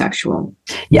part of the sexual.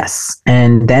 Yes.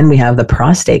 And then we have the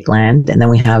prostate gland, and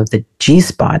then we have the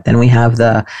G-spot, then we have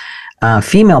the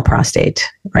female prostate,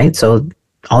 right? So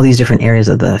all these different areas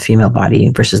of the female body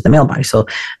versus the male body. So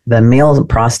the male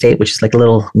prostate, which is like a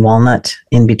little walnut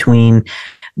in between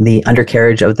the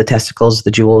undercarriage of the testicles, the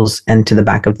jewels, and to the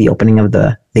back of the opening of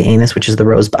the anus, which is the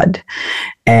rosebud.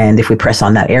 And if we press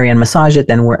on that area and massage it,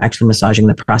 then we're actually massaging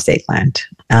the prostate gland.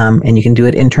 And you can do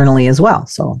it internally as well.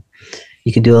 So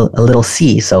you could do a little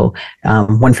C. So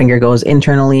one finger goes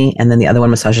internally and then the other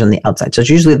one massages on the outside. So it's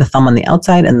usually the thumb on the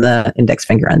outside and the index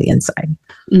finger on the inside.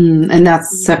 And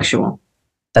that's sexual.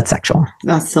 That's sexual.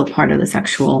 That's still part of the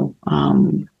sexual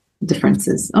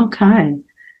differences. Okay.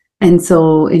 And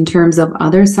so in terms of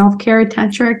other self-care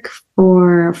tantric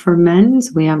for men,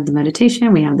 so we have the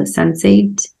meditation, we have the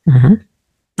sensate.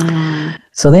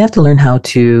 So they have to learn how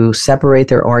to separate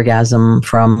their orgasm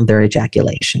from their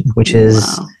ejaculation, which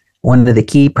is one of the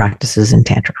key practices in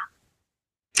Tantra.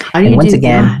 And once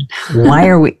again, why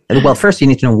are we, well, first you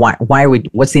need to know why are we,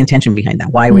 what's the intention behind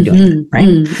that? Why are we doing it,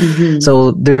 right?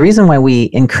 So the reason why we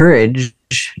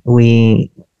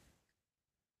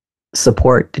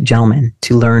support gentlemen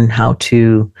to learn how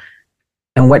to,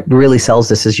 and what really sells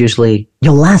this is usually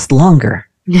you'll last longer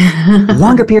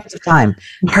periods of time,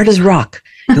 hard as rock,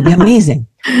 you'll be amazing.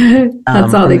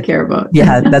 That's all they care about.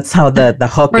 Yeah, that's how the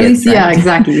hook or at least, is. Right? Yeah,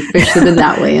 exactly. You fish them in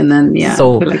that way, and then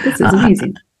so they're like, this is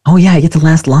amazing. Oh yeah, I get to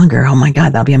last longer. Oh my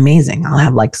God, that'll be amazing. I'll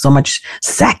have like so much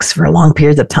sex for long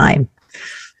periods of time.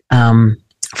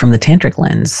 From the tantric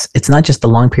lens, it's not just the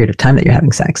long period of time that you're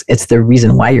having sex. It's the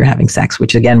reason why you're having sex,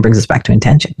 which again brings us back to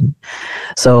intention.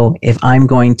 So if I'm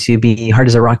going to be hard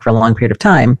as a rock for a long period of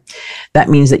time, that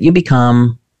means that you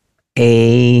become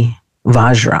a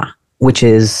Vajra, which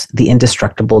is the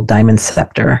indestructible diamond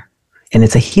scepter, and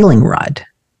it's a healing rod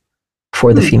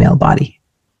for the female body.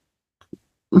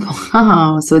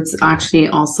 Oh, so it's actually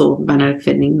also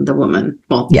benefiting the woman.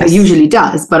 Well, yes. It usually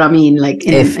does, but I mean, like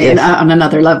on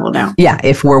another level now. Yeah,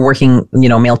 if we're working,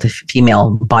 male to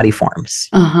female body forms,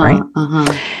 right?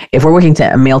 If we're working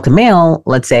to male,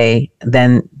 let's say,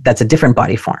 then that's a different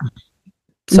body form.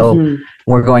 So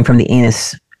we're going from the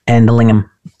anus and the lingam,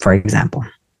 for example.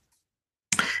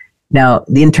 Now,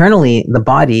 internally, the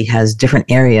body has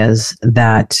different areas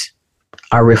that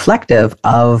are reflective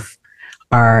of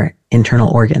our internal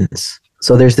organs.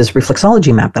 So there's this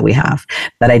reflexology map that we have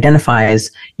that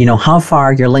identifies, how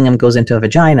far your lingam goes into a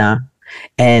vagina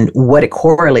and what it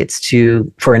correlates to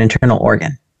for an internal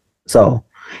organ. So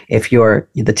if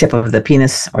the tip of the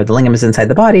penis or the lingam is inside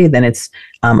the body, then it's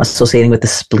associating with the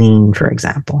spleen, for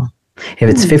example. If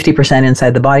it's 50%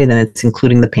 inside the body, then it's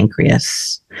including the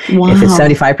pancreas. Wow. If it's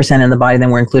 75% in the body, then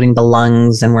we're including the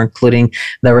lungs and we're including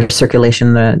the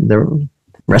recirculation, the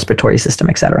respiratory system,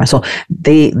 etc. So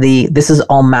this is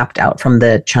all mapped out from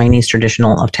the Chinese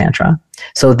traditional of Tantra.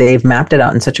 So they've mapped it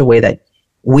out in such a way that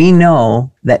we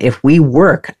know that if we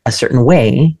work a certain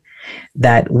way,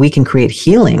 that we can create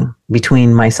healing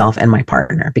between myself and my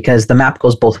partner, because the map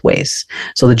goes both ways.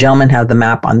 So the gentlemen have the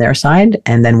map on their side,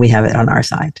 and then we have it on our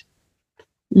side.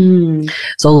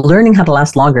 So learning how to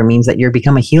last longer means that you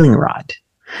become a healing rod.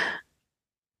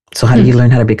 So how do you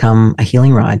learn how to become a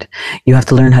healing rod? You have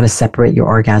to learn how to separate your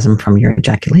orgasm from your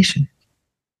ejaculation.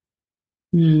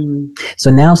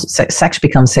 So now sex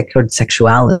becomes sacred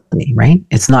sexuality, right?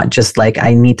 It's not just like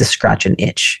I need to scratch an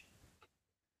itch.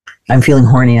 I'm feeling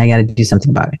horny. I got to do something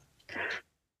about it.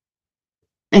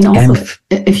 And also,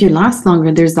 if you last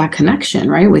longer, there's that connection,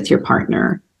 right, with your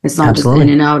partner. It's not absolutely. just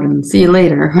in and out and see you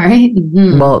later, right?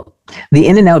 Mm-hmm. Well, the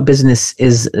in and out business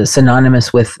is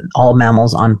synonymous with all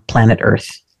mammals on planet Earth.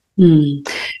 Mm.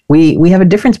 We have a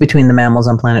difference between the mammals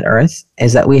on planet Earth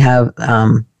is that we have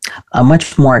a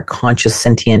much more conscious,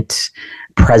 sentient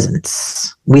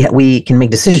presence. We can make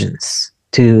decisions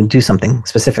to do something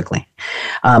specifically.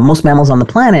 Most mammals on the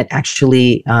planet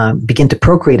actually begin to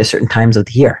procreate at certain times of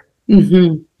the year.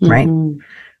 Mm-hmm. Right? Mm-hmm.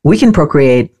 We can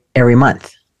procreate every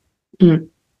month. Mm.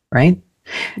 Right?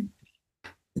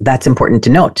 That's important to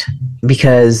note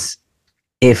because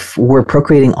if we're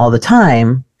procreating all the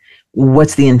time,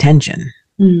 what's the intention?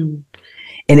 Mm.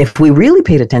 And if we really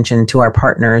paid attention to our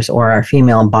partners or our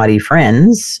female body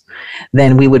friends,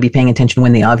 then we would be paying attention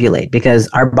when they ovulate because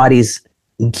our body's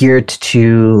geared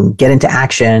to get into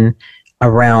action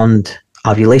around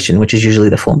ovulation, which is usually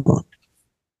the full moon.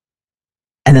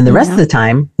 And then the rest of the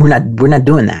time, we're not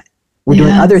doing that. We're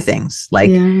doing other things like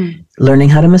learning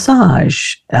how to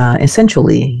massage,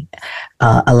 essentially,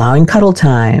 allowing cuddle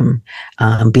time,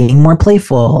 being more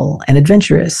playful and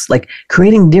adventurous, like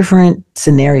creating different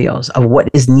scenarios of what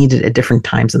is needed at different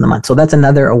times in the month. So that's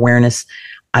another awareness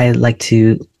I like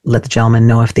to let the gentleman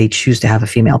know if they choose to have a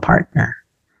female partner.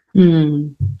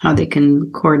 How they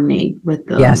can coordinate with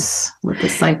the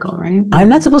cycle, right? I'm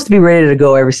not supposed to be ready to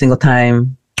go every single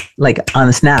time, like on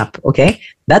the snap, okay?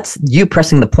 That's you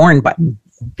pressing the porn button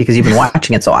because you've been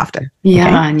watching it so often. Yeah,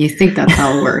 okay? And you think that's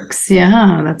how it works.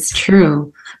 Yeah, that's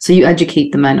true. So you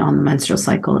educate the men on the menstrual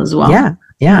cycle as well.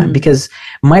 Yeah, because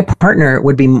my partner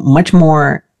would be much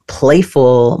more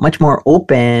playful, much more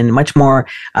open, much more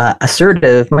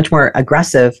assertive, much more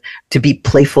aggressive to be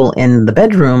playful in the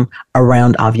bedroom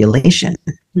around ovulation.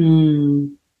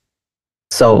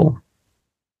 So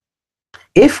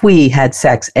if we had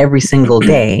sex every single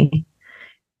day,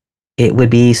 it would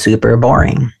be super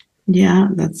boring. Yeah,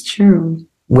 that's true.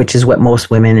 Which is what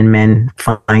most women and men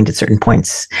find at certain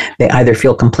points. They either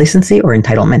feel complacency or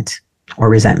entitlement or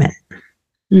resentment.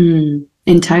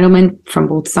 Entitlement from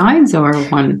both sides or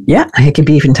one? Yeah, it could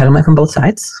be entitlement from both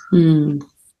sides.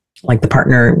 Like the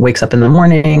partner wakes up in the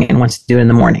morning and wants to do it in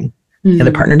the morning. The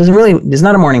other partner is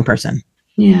not a morning person.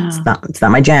 Yeah. It's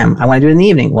not my jam. I want to do it in the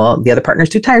evening. Well, the other partner's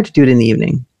too tired to do it in the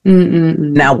evening.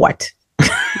 Now what?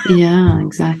 Yeah,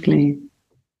 exactly.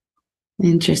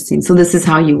 Interesting. So this is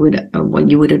how you would, what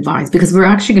you would advise, because we're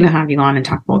actually going to have you on and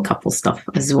talk about couple stuff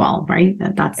as well, right?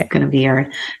 That's going to be our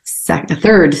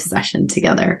third session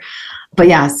together. But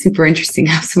yeah, super interesting.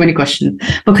 I have so many questions.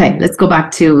 Okay, let's go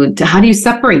back to how do you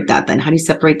separate that then? How do you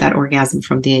separate that orgasm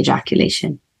from the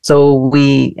ejaculation? So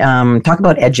we talk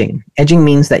about edging. Edging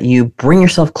means that you bring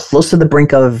yourself close to the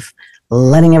brink of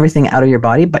letting everything out of your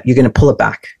body, but you're going to pull it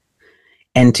back.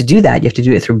 And to do that, you have to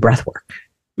do it through breath work.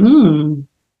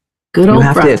 Good old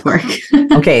breath work.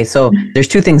 Okay, so there's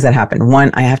two things that happen. One,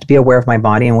 I have to be aware of my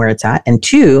body and where it's at. And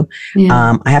two,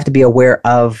 I have to be aware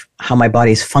of how my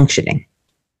body is functioning,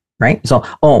 right? So,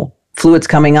 fluid's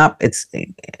coming up. It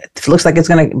looks like it's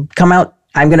going to come out.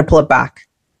 I'm going to pull it back.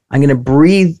 I'm going to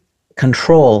breathe,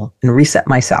 control, and reset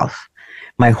myself,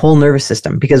 my whole nervous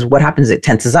system. Because what happens, it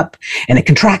tenses up and it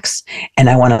contracts. And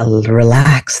I want to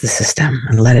relax the system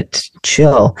and let it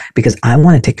chill because I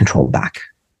want to take control back.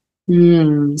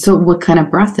 So what kind of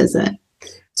breath is it?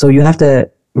 So you have to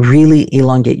really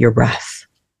elongate your breath.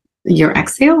 Your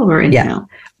exhale or inhale? Yeah,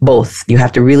 both. You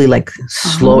have to really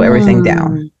slow everything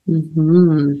down.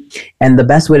 And the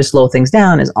best way to slow things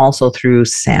down is also through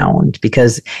sound,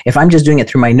 because if I'm just doing it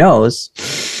through my nose,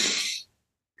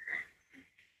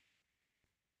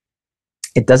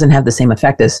 it doesn't have the same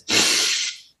effect as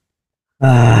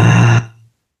as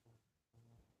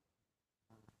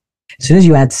soon as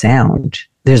you add sound,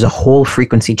 there's a whole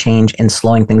frequency change in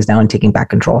slowing things down and taking back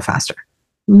control faster.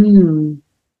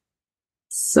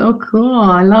 So cool.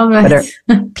 I love it.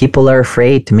 But people are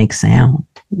afraid to make sound.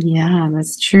 Yeah,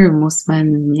 that's true. Most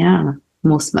men,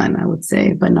 I would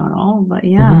say, but not all, but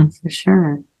for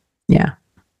sure. Yeah.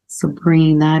 So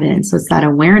bringing that in. So it's that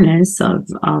awareness of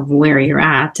where you're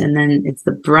at, and then it's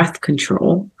the breath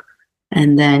control,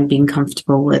 and then being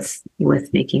comfortable with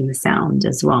making the sound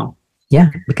as well.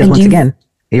 Yeah, because once again,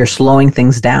 you're slowing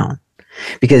things down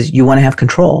because you want to have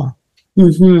control.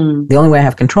 The only way I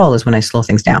have control is when I slow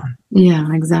things down. Yeah,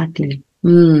 exactly.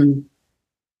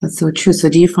 That's so true. So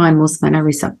do you find most men are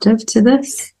receptive to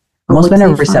this? Most men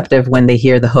are receptive when they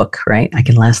hear the hook, right? I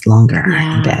can last longer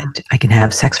in bed. I can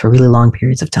have sex for really long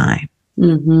periods of time.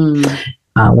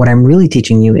 What I'm really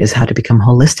teaching you is how to become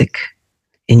holistic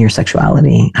in your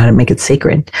sexuality, how to make it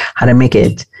sacred, how to make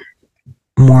it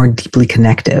more deeply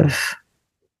connective.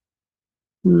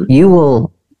 You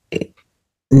will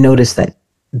notice that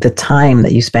the time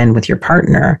that you spend with your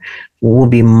partner will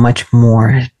be much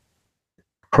more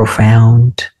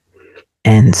profound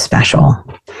and special.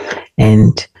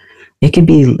 And it could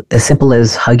be as simple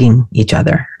as hugging each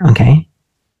other, okay?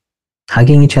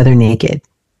 Hugging each other naked,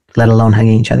 let alone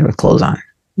hugging each other with clothes on.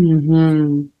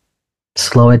 Mm-hmm.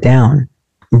 Slow it down.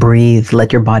 Breathe.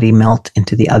 Let your body melt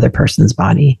into the other person's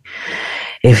body.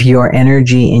 If your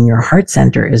energy in your heart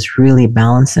center is really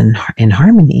balanced and in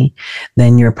harmony,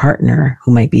 then your partner,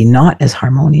 who might be not as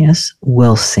harmonious,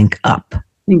 will sync up.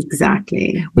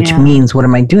 Exactly. Which means, what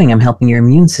am I doing? I'm helping your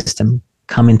immune system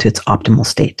come into its optimal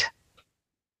state.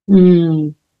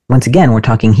 Mm. Once again, we're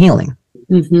talking healing.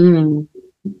 Mm-hmm.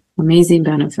 Amazing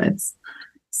benefits.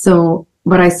 So,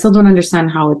 but I still don't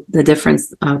understand how the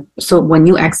difference. So when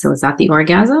you exhale, is that the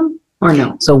orgasm or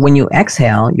no? So when you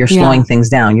exhale, you're slowing things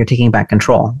down. You're taking back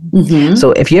control. Mm-hmm.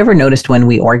 So if you ever noticed when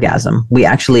we orgasm, we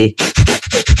actually,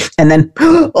 and then,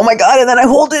 oh my God, and then I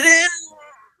hold it in.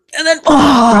 And then,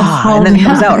 and then it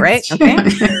comes out, right? Okay.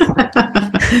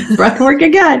 Breath work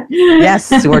again. Yes,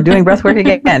 so we're doing breath work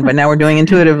again, but now we're doing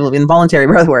intuitive, involuntary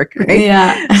breath work, right?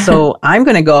 Yeah. So I'm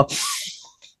going to go,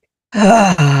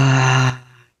 I'm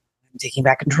taking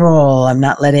back control. I'm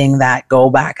not letting that go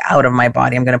back out of my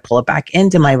body. I'm going to pull it back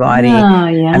into my body.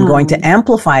 I'm going to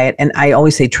amplify it. And I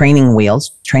always say training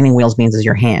wheels. Training wheels means is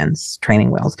your hands,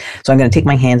 training wheels. So I'm going to take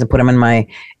my hands and put them in my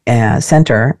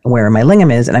center where my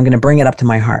lingam is, and I'm going to bring it up to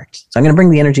my heart. So I'm going to bring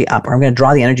the energy up, or I'm going to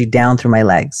draw the energy down through my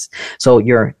legs. So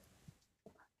your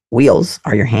wheels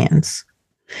are your hands.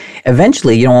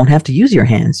 Eventually, you don't have to use your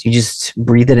hands. You just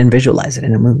breathe it and visualize it,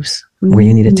 and it moves where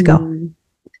you need it to go.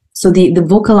 So the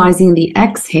vocalizing the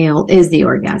exhale is the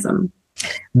orgasm.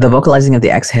 The vocalizing of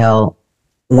the exhale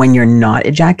when you're not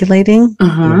ejaculating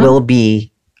will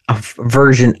be a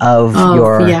version of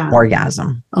your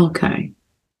orgasm. Okay.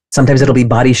 Sometimes it'll be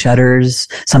body shudders.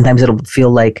 Sometimes it'll feel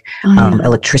like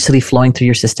electricity flowing through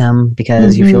your system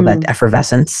because you feel that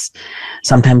effervescence.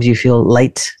 Sometimes you feel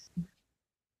light.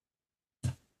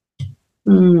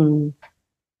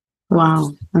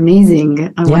 Wow.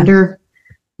 Amazing. I wonder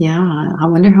how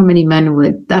many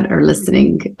men that are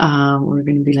listening we're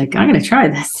going to be like, I'm going to try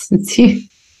this and see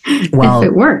if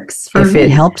it works for me. It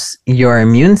helps your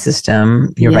immune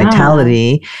system, your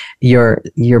vitality, your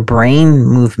brain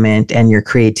movement, and your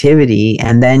creativity,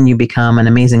 and then you become an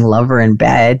amazing lover in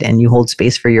bed and you hold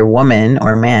space for your woman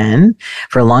or man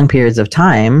for long periods of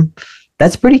time,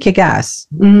 that's pretty kick-ass.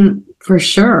 For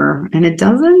sure. And it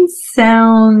doesn't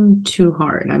sound too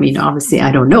hard. I mean, obviously,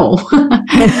 I don't know.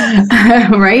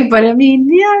 Right? But I mean,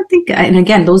 I think, and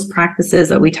again, those practices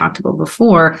that we talked about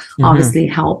before obviously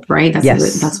help, right?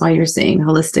 That's why you're saying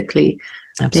holistically,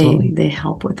 absolutely, they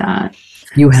help with that.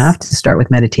 You have to start with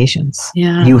meditations.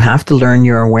 Yeah. You have to learn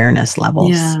your awareness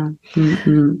levels. Yeah.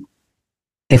 Mm-hmm.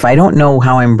 If I don't know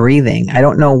how I'm breathing, I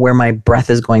don't know where my breath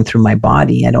is going through my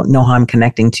body, I don't know how I'm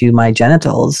connecting to my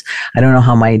genitals, I don't know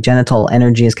how my genital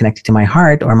energy is connected to my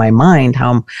heart or my mind,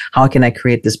 how can I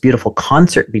create this beautiful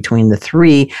concert between the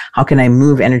three? How can I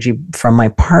move energy from my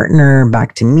partner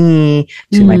back to me,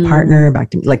 to my partner,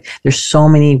 back to me? Like, there's so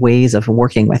many ways of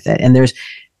working with it. And there's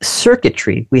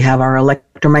circuitry. We have our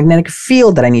electromagnetic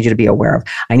field that I need you to be aware of.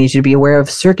 I need you to be aware of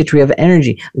circuitry of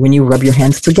energy. When you rub your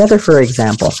hands together, for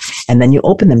example, and then you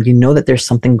open them, you know that there's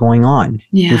something going on.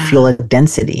 You feel a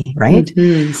density, right?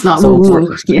 It's not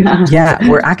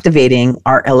we're activating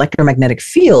our electromagnetic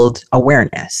field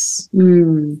awareness.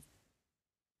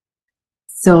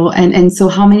 So, and so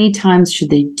how many times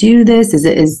should they do this?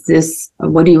 Is this,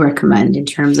 what do you recommend in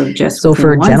terms of just? So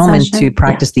for gentlemen to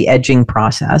practice the edging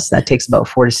process, that takes about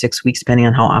 4 to 6 weeks, depending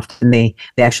on how often they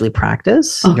actually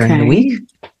practice during the week.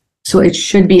 So it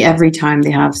should be every time they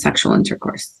have sexual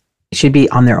intercourse. It should be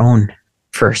on their own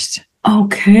first.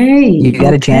 Okay. You got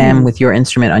to jam with your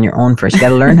instrument on your own first. You got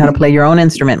to learn how to play your own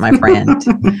instrument, my friend.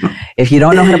 If you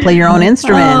don't know how to play your own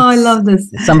instrument, I love this.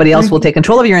 Somebody else will take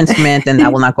control of your instrument, and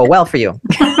that will not go well for you.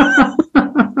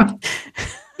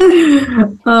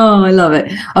 I love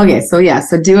it. Okay, so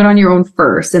so do it on your own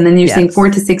first, and then you're saying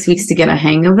 4 to 6 weeks to get a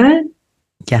hang of it.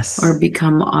 Yes. Or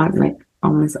become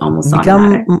almost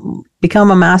automatic.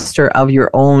 Become a master of your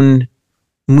own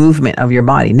movement of your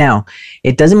body. Now,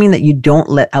 it doesn't mean that you don't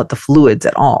let out the fluids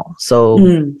at all. So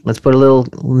let's put a little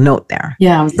note there.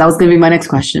 Yeah, that was going to be my next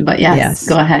question, but yes.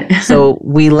 Go ahead. So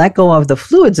we let go of the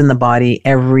fluids in the body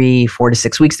every 4 to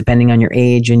 6 weeks, depending on your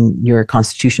age and your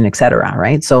constitution, et cetera,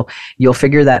 right? So you'll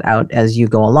figure that out as you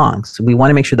go along. So we want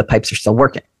to make sure the pipes are still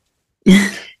working.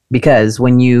 Because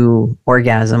when you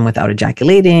orgasm without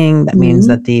ejaculating, that means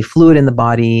that the fluid in the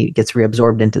body gets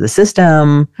reabsorbed into the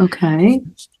system. Okay.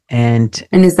 And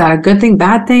is that a good thing,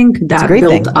 bad thing? Could that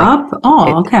build up?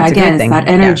 Okay. Again, it's that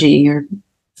energy.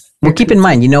 Well, keep in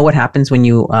mind, you know what happens when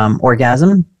you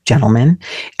orgasm, gentlemen?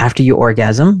 After you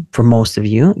orgasm, for most of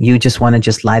you, you just want to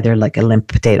just lie there like a limp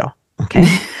potato. Okay.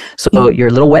 So you're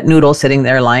a little wet noodle sitting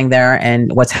there, lying there.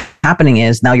 And what's happening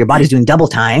is now your body's doing double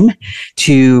time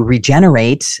to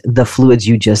regenerate the fluids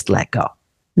you just let go.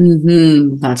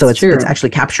 That's true. It's actually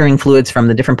capturing fluids from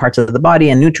the different parts of the body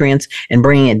and nutrients and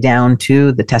bringing it down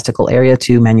to the testicle area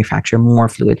to manufacture more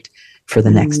fluid for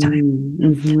the next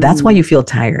time. That's why you feel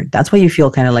tired. That's why you feel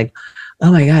kind of like,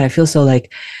 oh my God, I feel so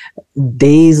like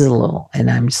dazed a little and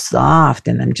I'm soft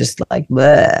and I'm just like,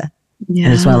 bleh. I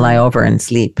just want to lie over and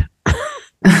sleep.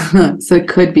 So it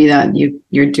could be that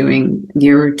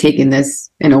you're taking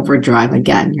this in overdrive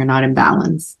again. You're not in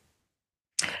balance.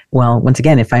 Well, once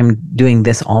again, if I'm doing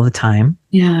this all the time,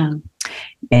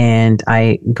 and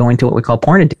I go into what we call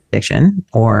porn addiction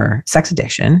or sex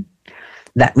addiction,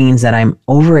 that means that I'm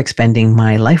overexpending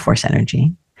my life force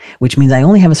energy, which means I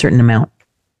only have a certain amount.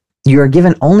 You are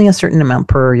given only a certain amount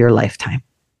per your lifetime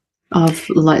of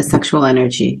sexual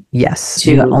energy. Yes,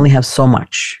 you only have so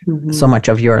much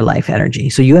of your life energy.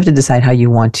 So you have to decide how you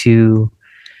want to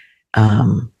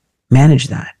manage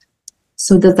that.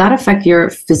 So does that affect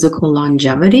your physical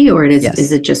longevity, or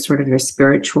is it just sort of your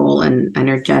spiritual and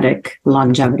energetic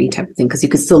longevity type of thing? Because you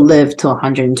could still live to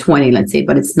 120, let's say,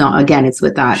 but it's not, again, it's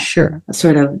with that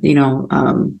sort of,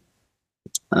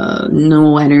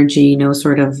 no energy, no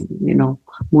sort of,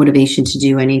 motivation to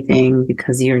do anything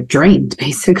because you're drained,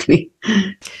 basically.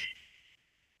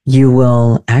 You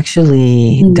will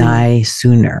actually die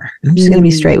sooner. I'm just going to be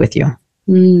straight with you.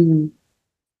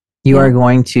 You are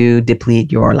going to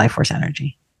deplete your life force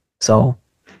energy. So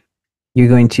you're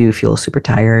going to feel super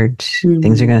tired.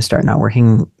 Things are going to start not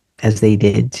working as they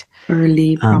did.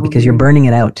 Early, because you're burning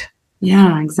it out.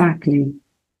 Yeah, exactly.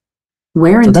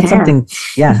 Wear and tear. That's something,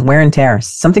 wear and tear.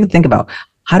 Something to think about.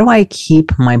 How do I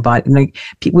keep my body? Like,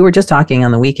 we were just talking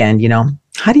on the weekend,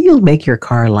 how do you make your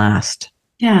car last?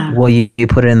 Yeah. Well, you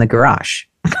put it in the garage.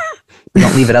 You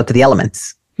don't leave it out to the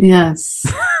elements.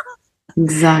 Yes.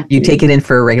 Exactly. You take it in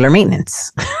for regular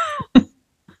maintenance.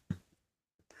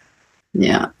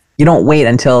 Yeah. You don't wait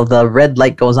until the red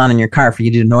light goes on in your car for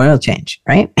you to do an oil change,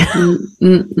 right?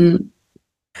 You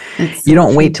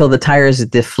don't wait till the tires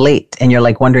deflate and you're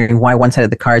like wondering why one side of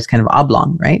the car is kind of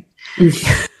oblong, right?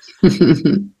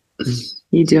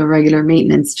 You do a regular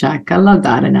maintenance check. I love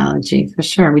that analogy for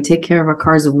sure. We take care of our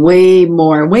cars way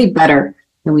better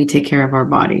than we take care of our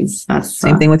bodies. That's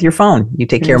same thing with your phone. You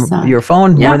take care of your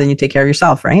phone more than you take care of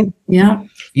yourself, right? Yeah.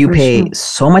 You pay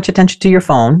so much attention to your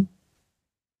phone.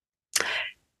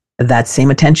 That same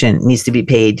attention needs to be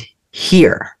paid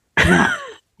here.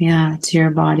 Yeah, to your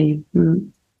body.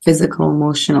 Physical,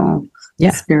 emotional,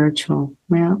 spiritual.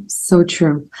 Yeah, so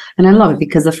true. And I love it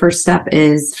because the first step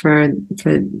is for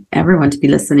everyone to be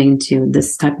listening to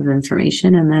this type of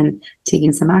information and then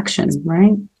taking some action,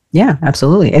 right? Yeah,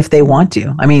 absolutely. If they want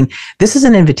to. I mean, this is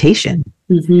an invitation.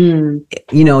 You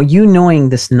knowing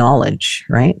this knowledge,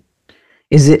 right?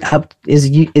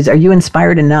 Are you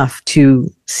inspired enough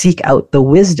to seek out the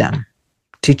wisdom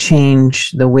to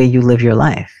change the way you live your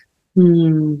life?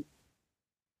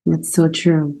 That's so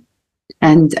true.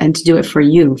 And to do it for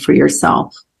you, for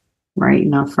yourself, right?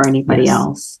 Not for anybody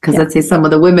else. Because let's say some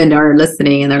of the women are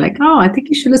listening and they're like, oh, I think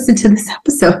you should listen to this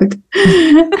episode.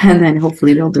 And then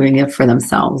hopefully they're doing it for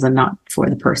themselves and not for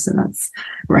the person that's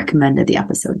recommended the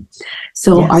episode.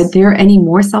 So are there any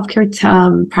more self-care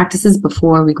practices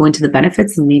before we go into the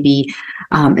benefits and maybe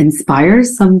inspire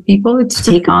some people to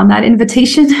take on that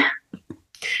invitation?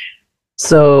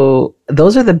 So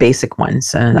those are the basic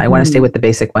ones. And I want to stay with the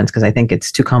basic ones because I think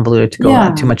it's too convoluted to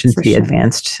go too much into the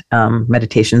advanced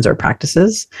meditations or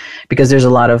practices, because there's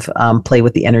a lot of play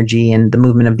with the energy and the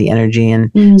movement of the energy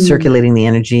and circulating the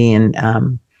energy and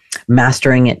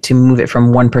mastering it to move it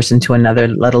from one person to another,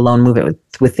 let alone move it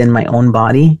within my own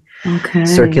body. Okay.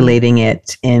 Circulating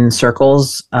it in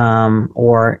circles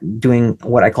or doing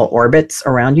what I call orbits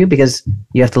around you, because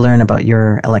you have to learn about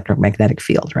your electromagnetic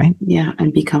field, right? Yeah,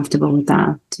 and be comfortable with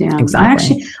that. Yeah,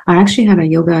 exactly. I actually had a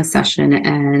yoga session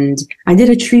and I did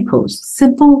a tree pose,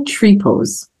 simple tree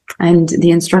pose, and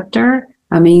the instructor,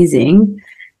 amazing.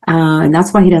 And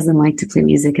that's why he doesn't like to play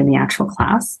music in the actual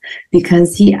class,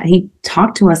 because he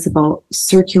talked to us about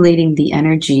circulating the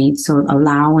energy, so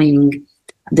allowing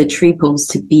the tree pose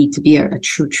to be a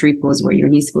true tree pose where your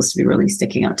knee's supposed to be really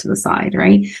sticking out to the side,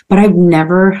 right? But I've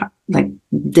never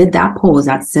did that pose,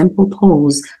 that simple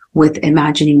pose, with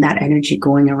imagining that energy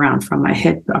going around from my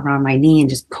hip, around my knee, and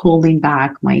just pulling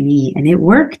back my knee. And it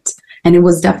worked. And it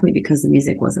was definitely because the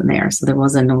music wasn't there. So there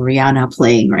wasn't no Rihanna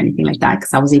playing or anything like that,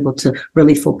 because I was able to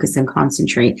really focus and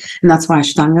concentrate. And that's why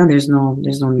Ashtanga, there's no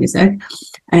music.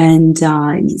 And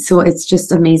so it's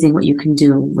just amazing what you can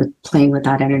do with playing with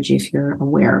that energy if you're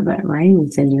aware of it, right?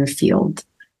 Within your field.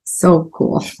 So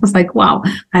cool. I was like, wow,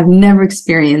 I've never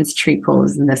experienced tree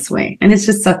pose in this way. And it's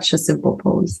just such a simple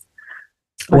pose.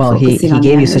 Well, he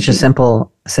gave you such a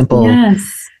simple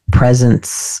yes.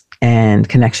 presence and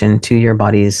connection to your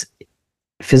body's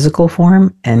physical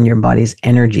form and your body's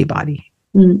energy body.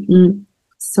 Mm-mm.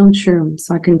 So true.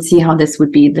 So I can see how this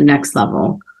would be the next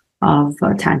level of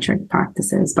tantric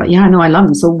practices. But yeah, no, I love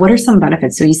them. So what are some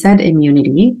benefits? So you said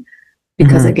immunity,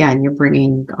 because again, you're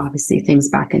bringing obviously things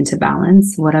back into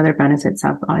balance. What other benefits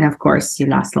have? And of course, you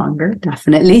last longer,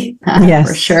 definitely. Yes,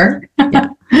 for sure. Yeah.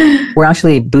 We're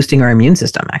actually boosting our immune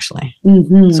system, actually.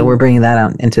 So we're bringing that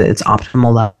out into its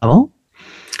optimal level.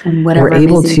 And whatever we're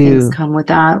able to things come with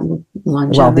that.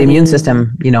 Longevity. Well, the immune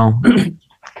system,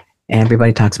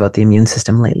 everybody talks about the immune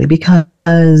system lately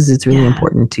because it's really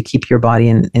important to keep your body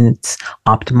in its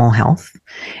optimal health.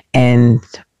 And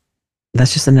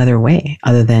that's just another way,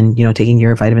 other than, taking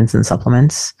your vitamins and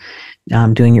supplements,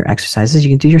 doing your exercises.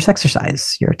 You can do your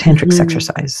exercise, your tantric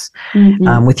exercise,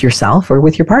 with yourself or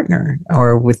with your partner,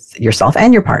 or with yourself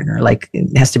and your partner. Like,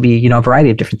 it has to be, a variety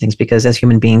of different things, because as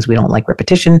human beings, we don't like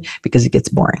repetition because it gets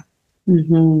boring.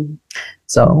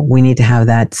 So we need to have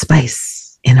that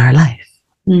spice in our life.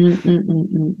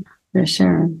 For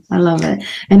sure. I love it.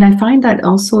 And I find that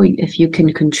also, if you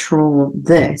can control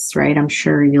this, right, I'm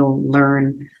sure you'll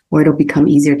learn, or it'll become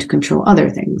easier to control other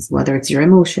things, whether it's your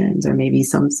emotions or maybe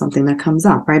something that comes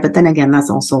up, right? But then again, that's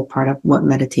also part of what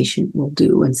meditation will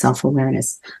do, and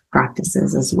self-awareness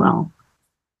practices as well.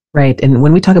 Right. And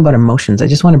when we talk about emotions, I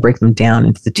just want to break them down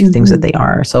into the two things that they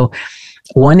are. So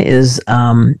one is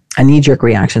a knee-jerk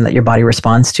reaction that your body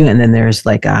responds to, and then there's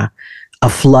like a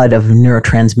flood of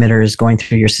neurotransmitters going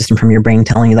through your system from your brain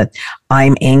telling you that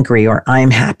I'm angry or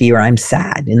I'm happy or I'm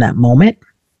sad in that moment.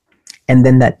 And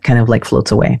then that kind of like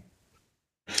floats away.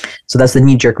 So that's the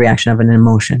knee-jerk reaction of an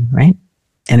emotion, right?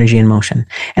 Energy in motion.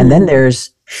 And then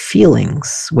there's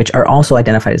feelings, which are also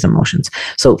identified as emotions.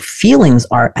 So feelings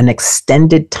are an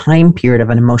extended time period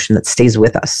of an emotion that stays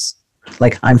with us.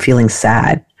 Like, I'm feeling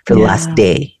sad for the last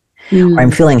day. Or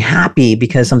I'm feeling happy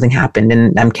because something happened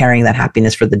and I'm carrying that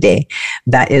happiness for the day.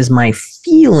 That is my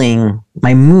feeling,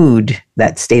 my mood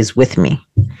that stays with me.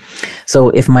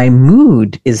 So if my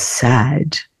mood is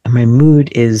sad, or my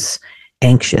mood is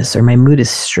anxious, or my mood is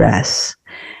stress,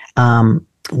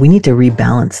 we need to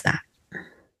rebalance that.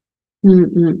 We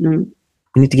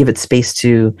need to give it space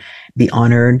to be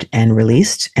honored and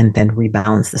released, and then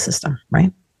rebalance the system,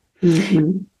 right?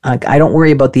 I don't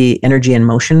worry about the energy and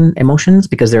emotions,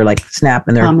 because they're like snap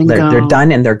and they're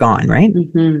done and they're gone, right?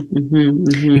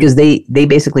 Because they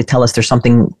basically tell us there's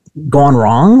something going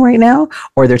wrong right now,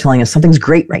 or they're telling us something's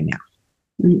great right now.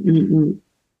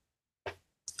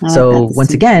 So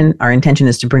once again, our intention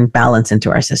is to bring balance into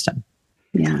our system.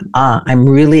 I'm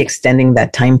really extending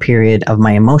that time period of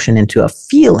my emotion into a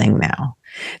feeling now.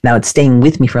 Now it's staying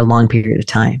with me for a long period of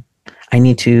time. I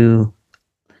need to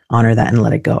honor that and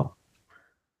let it go.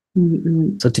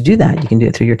 So to do that, you can do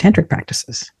it through your tantric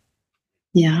practices.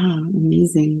 Yeah,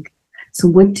 amazing. So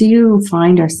what do you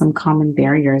find are some common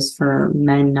barriers for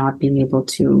men not being able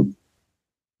to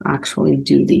actually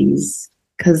do these?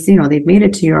 Because, they've made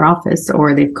it to your office,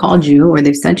 or they've called you, or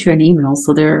they've sent you an email.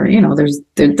 So they're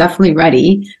definitely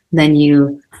ready. Then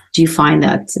do you find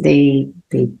that they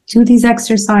do these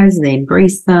exercises, they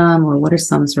embrace them, or what are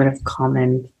some sort of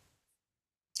common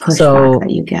pushback that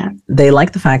you get? They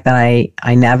like the fact that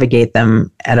I navigate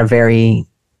them at a very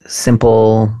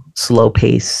simple, slow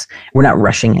pace. We're not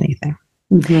rushing anything.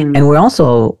 And we're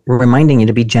also reminding you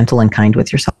to be gentle and kind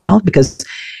with yourself, because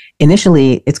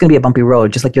initially it's going to be a bumpy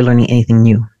road, just like you're learning anything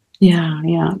new.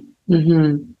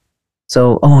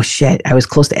 So, oh shit, I was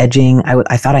close to edging.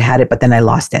 I thought I had it, but then I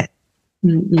lost it.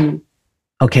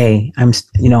 Okay, I'm,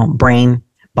 brain,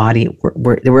 body,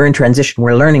 we're in transition.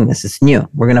 We're learning this. It's new.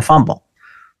 We're going to fumble.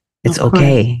 It's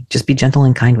okay. Just be gentle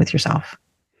and kind with yourself.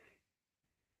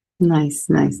 Nice.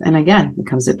 And again, it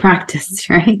comes with practice,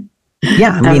 right?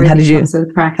 Yeah. I mean, how do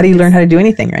you learn how to do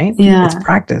anything, right? Yeah. It's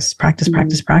practice.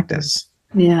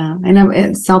 Yeah. I know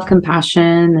it's self-compassion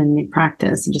and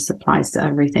practice. It just applies to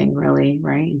everything, really,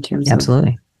 right? In terms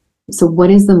Absolutely. So what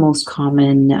is the most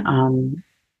common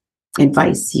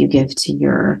advice you give to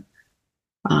your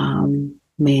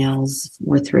males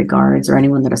with regards, or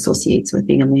anyone that associates with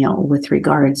being a male, with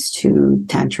regards to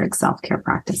tantric self-care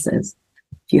practices?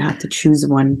 If you had to choose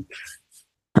one.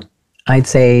 I'd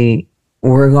say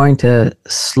we're going to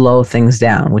slow things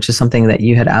down, which is something that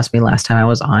you had asked me last time I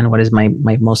was on. What is my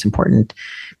most important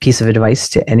piece of advice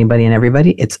to anybody and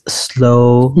everybody? It's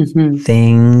slow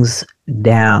things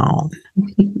down.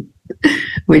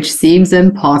 Which seems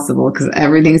impossible because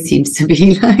everything seems to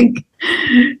be like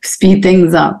speed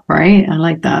things up, right? I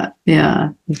like that. Yeah.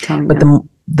 But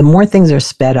the more things are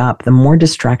sped up, the more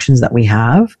distractions that we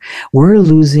have, we're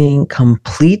losing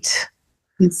complete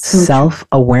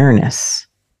self-awareness.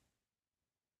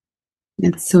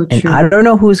 It's so true. And I don't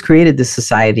know who's created this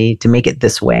society to make it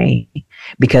this way,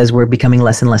 because we're becoming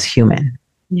less and less human.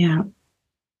 Yeah.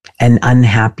 And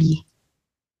unhappy.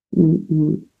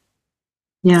 Mm-hmm.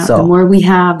 Yeah. So, the more we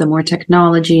have, the more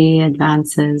technology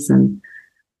advances, and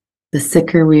the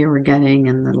sicker we are getting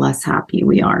and the less happy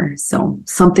we are. So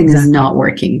something is not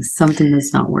working. Something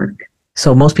does not work.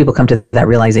 So most people come to that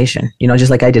realization, just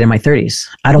like I did in my 30s.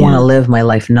 I don't want to live my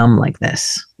life numb like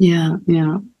this. Yeah.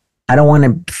 Yeah. I don't want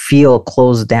to feel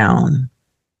closed down.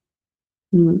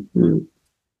 Mm-hmm.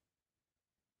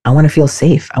 I want to feel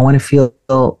safe. I want to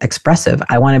feel expressive.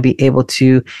 I want to be able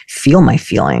to feel my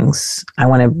feelings. I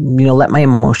want to, let my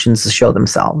emotions show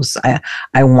themselves.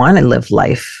 I want to live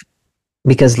life,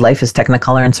 because life is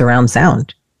Technicolor and surround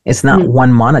sound. It's not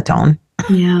one monotone.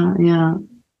 Yeah. Yeah.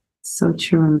 So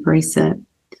true. Embrace it.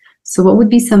 So what would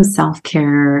be some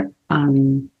self-care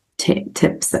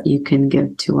tips that you can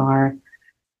give to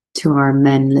our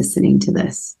men listening to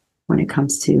this when it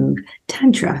comes to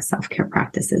Tantra self-care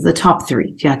practices? The top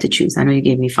 3, if you had to choose. I know you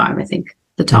gave me 5, I think.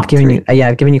 The top 3.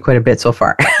 I've given you quite a bit so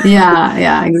far.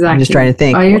 Yeah, exactly. I'm just trying to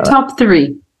think. Are your top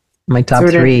 3? My top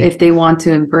 3. If they want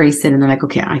to embrace it and they're like,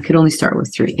 okay, I could only start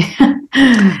with 3.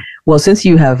 Well, since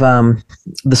you have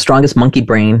the strongest monkey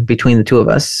brain between the two of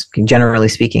us, generally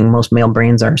speaking, most male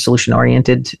brains are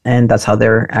solution-oriented, and that's how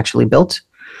they're actually built.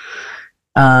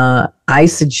 I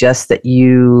suggest that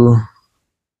you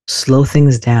slow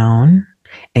things down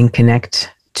and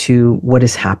connect to what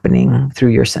is happening through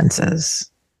your senses.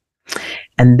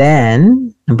 And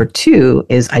then number 2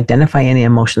 is identify any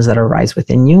emotions that arise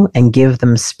within you and give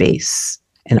them space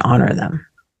and honor them.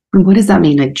 What does that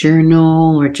mean? Like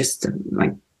journal, or just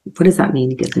like, what does that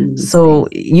mean? So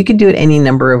you can do it any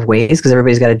number of ways, because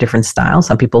everybody's got a different style.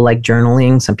 Some people like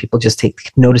journaling. Some people just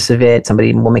take notice of it.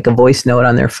 Somebody will make a voice note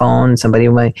on their phone. Somebody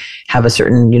might have a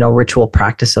certain, ritual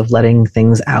practice of letting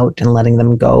things out and letting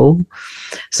them go.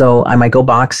 So I might go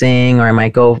boxing, or I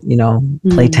might go,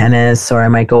 play tennis, or I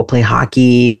might go play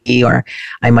hockey, or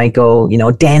I might go,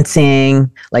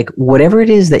 dancing, like whatever it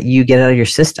is that you get out of your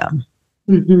system.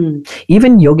 Mm-hmm.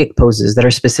 Even yogic poses that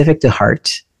are specific to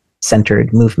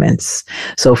heart-centered movements.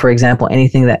 So for example,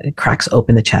 anything that cracks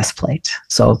open the chest plate.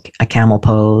 So a camel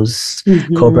pose,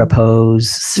 cobra pose,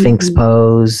 sphinx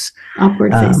pose.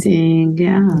 Upward facing,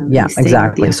 Yeah,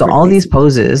 exactly. So all these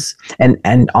poses,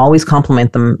 and always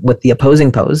complement them with the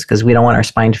opposing pose, because we don't want our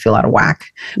spine to feel out of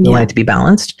whack. We want it to be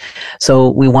balanced. So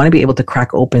we want to be able to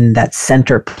crack open that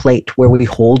center plate where we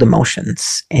hold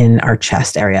emotions in our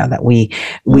chest area, that we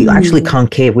actually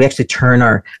concave. We actually turn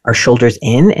our shoulders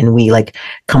in, and we like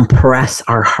compress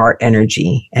our heart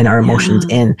energy and our emotions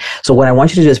in. So what I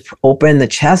want you to do is open the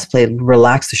chest plate,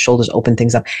 relax the shoulders, open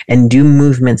things up, and do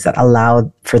movements that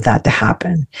allow for that to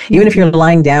happen. Even if you're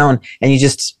lying down and you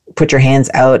just put your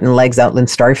hands out and legs out in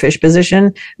starfish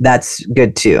position, that's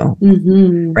good too.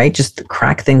 Right? Just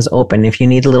crack things open. If you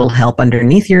need a little help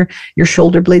underneath your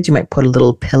shoulder blades, you might put a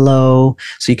little pillow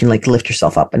so you can like lift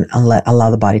yourself up and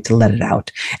allow the body to let it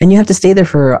out. And you have to stay there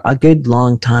for a good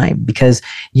long time, because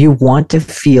you want to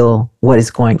feel what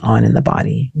is going on in the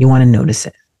body. You want to notice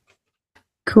it.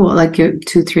 Cool. Like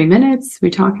 2-3 minutes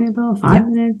we're talking about, 5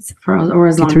 minutes, or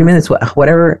as long 3 minutes,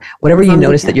 whatever you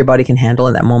notice that your body can handle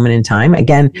at that moment in time.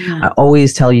 Again, I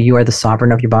always tell you are the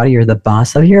sovereign of your body. You're the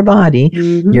boss of your body.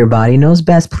 Your body knows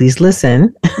best. Please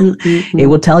listen. It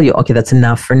will tell you, okay, that's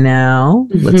enough for now.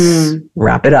 Let's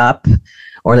wrap it up,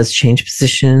 or let's change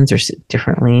positions or sit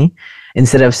differently,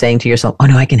 instead of saying to yourself, oh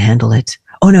no, I can handle it.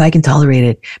 Oh no, I can tolerate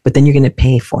it. But then you're going to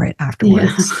pay for it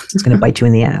afterwards. It's going to bite you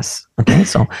in the ass. Okay.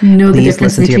 So know the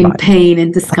difference between pain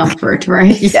and discomfort,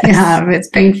 right? Yes. Yeah. It's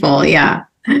painful. Yeah.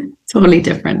 Totally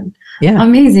different. Yeah.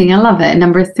 Amazing. I love it.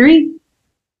 Number 3.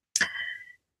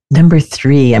 Number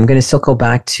 3, I'm going to still go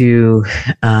back to,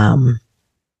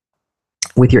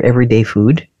 with your everyday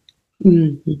food,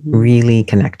 really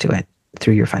connect to it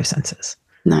through your 5 senses.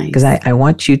 Nice. Because I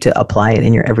want you to apply it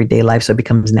in your everyday life so it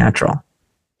becomes natural.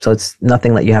 So it's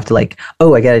nothing that you have to like,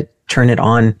 oh, I got to turn it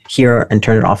on here and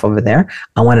turn it off over there.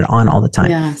 I want it on all the time.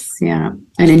 Yes. Yeah.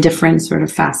 And in different sort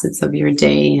of facets of your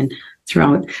day and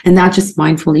throughout. And not just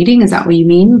mindful eating. Is that what you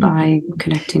mean by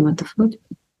connecting with the food?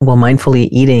 Well, mindfully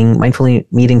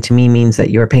eating to me means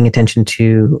that you're paying attention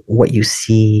to what you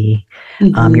see.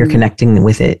 You're connecting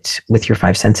with it with your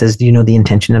five senses. Do you know the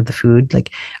intention of the food?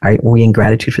 Like, are we in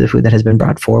gratitude for the food that has been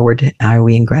brought forward? Are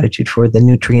we in gratitude for the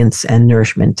nutrients and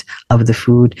nourishment of the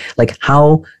food? Like,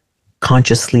 how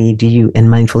consciously do you and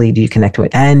mindfully do you connect to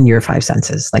it and your five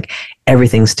senses? Like,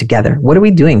 everything's together. What are we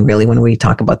doing really when we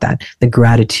talk about that? The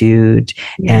gratitude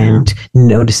and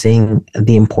noticing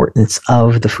the importance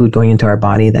of the food going into our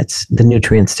body. That's the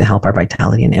nutrients to help our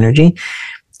vitality and energy,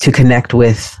 to connect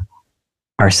with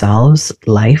ourselves,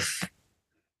 life,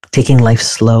 taking life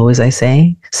slow, as I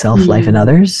say, self, life, and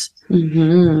others.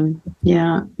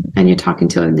 Yeah. And you're talking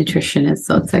to a nutritionist,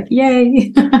 so it's like,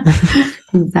 yay.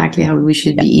 Exactly how we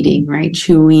should be eating, right?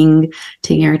 Chewing,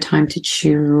 taking our time to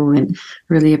chew and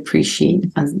really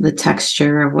appreciate the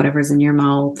texture of whatever's in your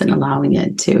mouth and allowing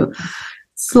it to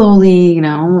slowly,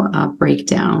 break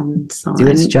down. So do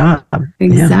its job.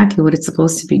 Exactly what it's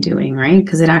supposed to be doing, right?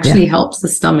 Because it actually helps the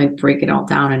stomach break it all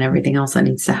down and everything else that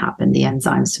needs to happen, the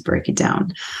enzymes to break it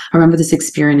down. I remember this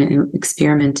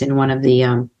experiment in one of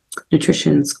the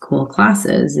nutrition school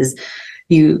classes is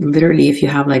you literally, if you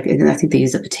have I think they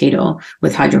use a potato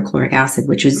with hydrochloric acid,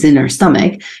 which is in our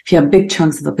stomach. If you have big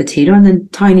chunks of a potato and then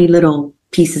tiny little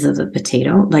pieces of the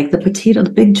potato,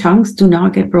 the big chunks do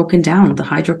not get broken down. The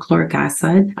hydrochloric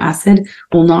acid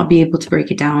will not be able to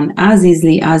break it down as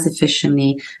easily, as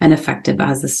efficiently and effective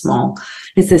as the small.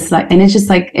 It's just and it's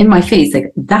just in my face,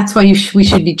 that's why we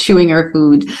should be chewing our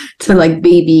food to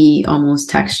baby almost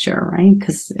texture, right?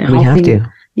 Because we have to.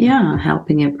 Yeah,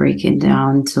 helping it break it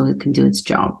down so it can do its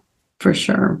job for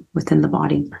sure within the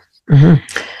body.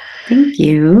 Thank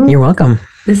you. You're welcome.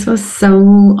 This was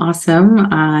so awesome.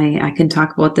 I can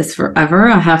talk about this forever.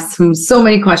 I have so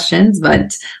many questions,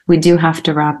 but we do have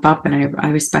to wrap up, and I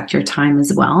respect your time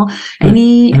as well.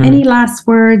 Any last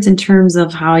words in terms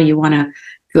of how you want to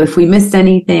go, if we missed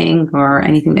anything or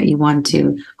anything that you want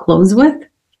to close with?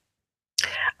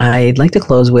 I'd like to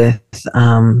close with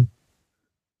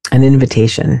an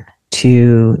invitation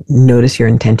to notice your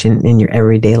intention in your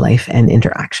everyday life and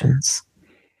interactions.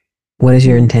 What is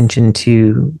your intention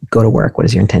to go to work? What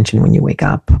is your intention when you wake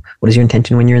up? What is your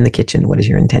intention when you're in the kitchen? What is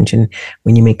your intention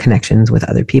when you make connections with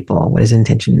other people? What is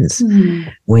intentions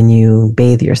when you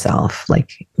bathe yourself?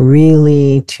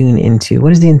 Really tune into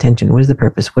what is the intention? What is the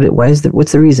purpose?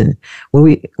 What's the reason?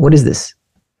 What is this?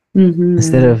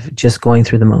 Instead of just going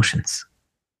through the motions.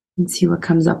 And see what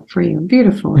comes up for you.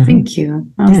 Beautiful. Thank you.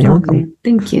 You're welcome.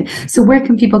 Thank you. So where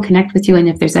can people connect with you? And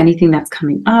if there's anything that's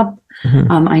coming up,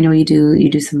 I know you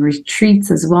do some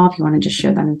retreats as well, if you want to just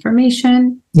share that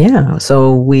information. Yeah.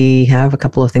 So we have a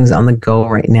couple of things on the go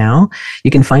right now.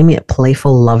 You can find me at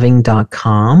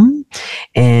playfulloving.com.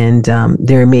 And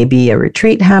there may be a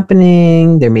retreat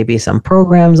happening. There may be some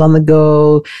programs on the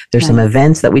go. There's some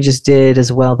events that we just did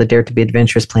as well. The Dare to be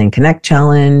Adventurous Play and Connect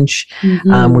Challenge.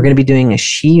 We're going to be doing a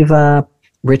Shiva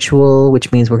ritual,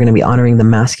 which means we're going to be honoring the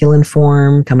masculine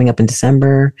form coming up in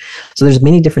December. So there's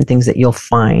many different things that you'll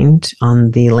find on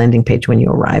the landing page when you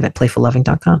arrive at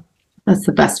playfulloving.com. That's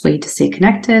the best way to stay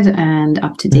connected and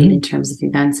up to date in terms of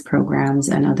events, programs,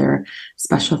 and other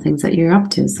special things that you're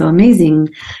up to. So amazing.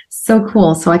 So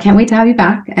cool. So I can't wait to have you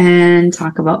back and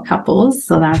talk about couples.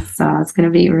 So that's it's going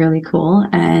to be really cool.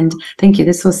 And thank you.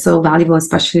 This was so valuable,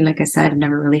 especially, like I said, I've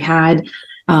never really had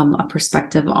a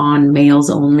perspective on males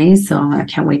only. So I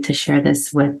can't wait to share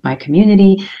this with my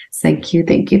community. Thank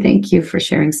you for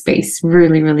sharing space.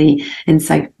 Really, really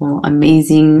insightful,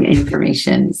 amazing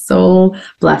information. So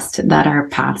blessed that our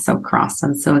paths have crossed.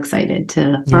 I'm so excited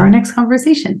for our next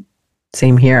conversation.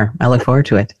 Same here. I look forward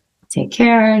to it. Take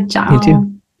care. Ciao. You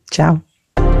too. Ciao.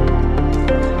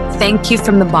 Thank you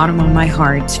from the bottom of my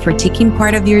heart for taking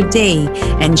part of your day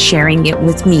and sharing it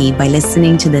with me by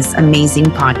listening to this amazing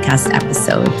podcast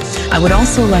episode. I would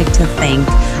also like to thank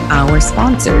our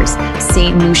sponsors,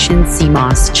 St. Lucian Sea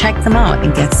Moss. Check them out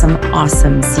and get some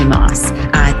awesome sea moss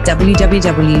at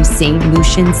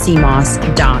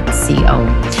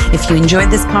www.stlucianseamoss.co. If you enjoyed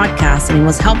this podcast and it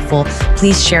was helpful,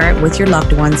 please share it with your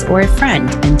loved ones or a friend,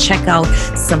 and check out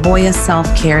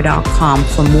savoyaselfcare.com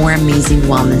for more amazing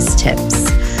wellness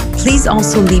tips. Please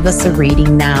also leave us a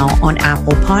rating now on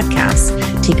Apple Podcasts.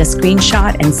 Take a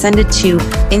screenshot and send it to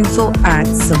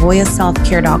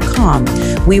info@savoyaselfcare.com.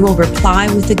 We will reply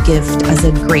with a gift as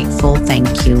a grateful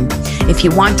thank you. If you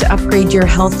want to upgrade your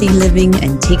healthy living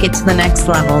and take it to the next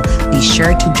level, be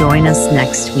sure to join us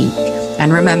next week.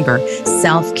 And remember,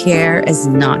 self-care is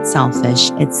not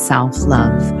selfish, it's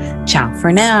self-love. Ciao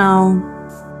for now.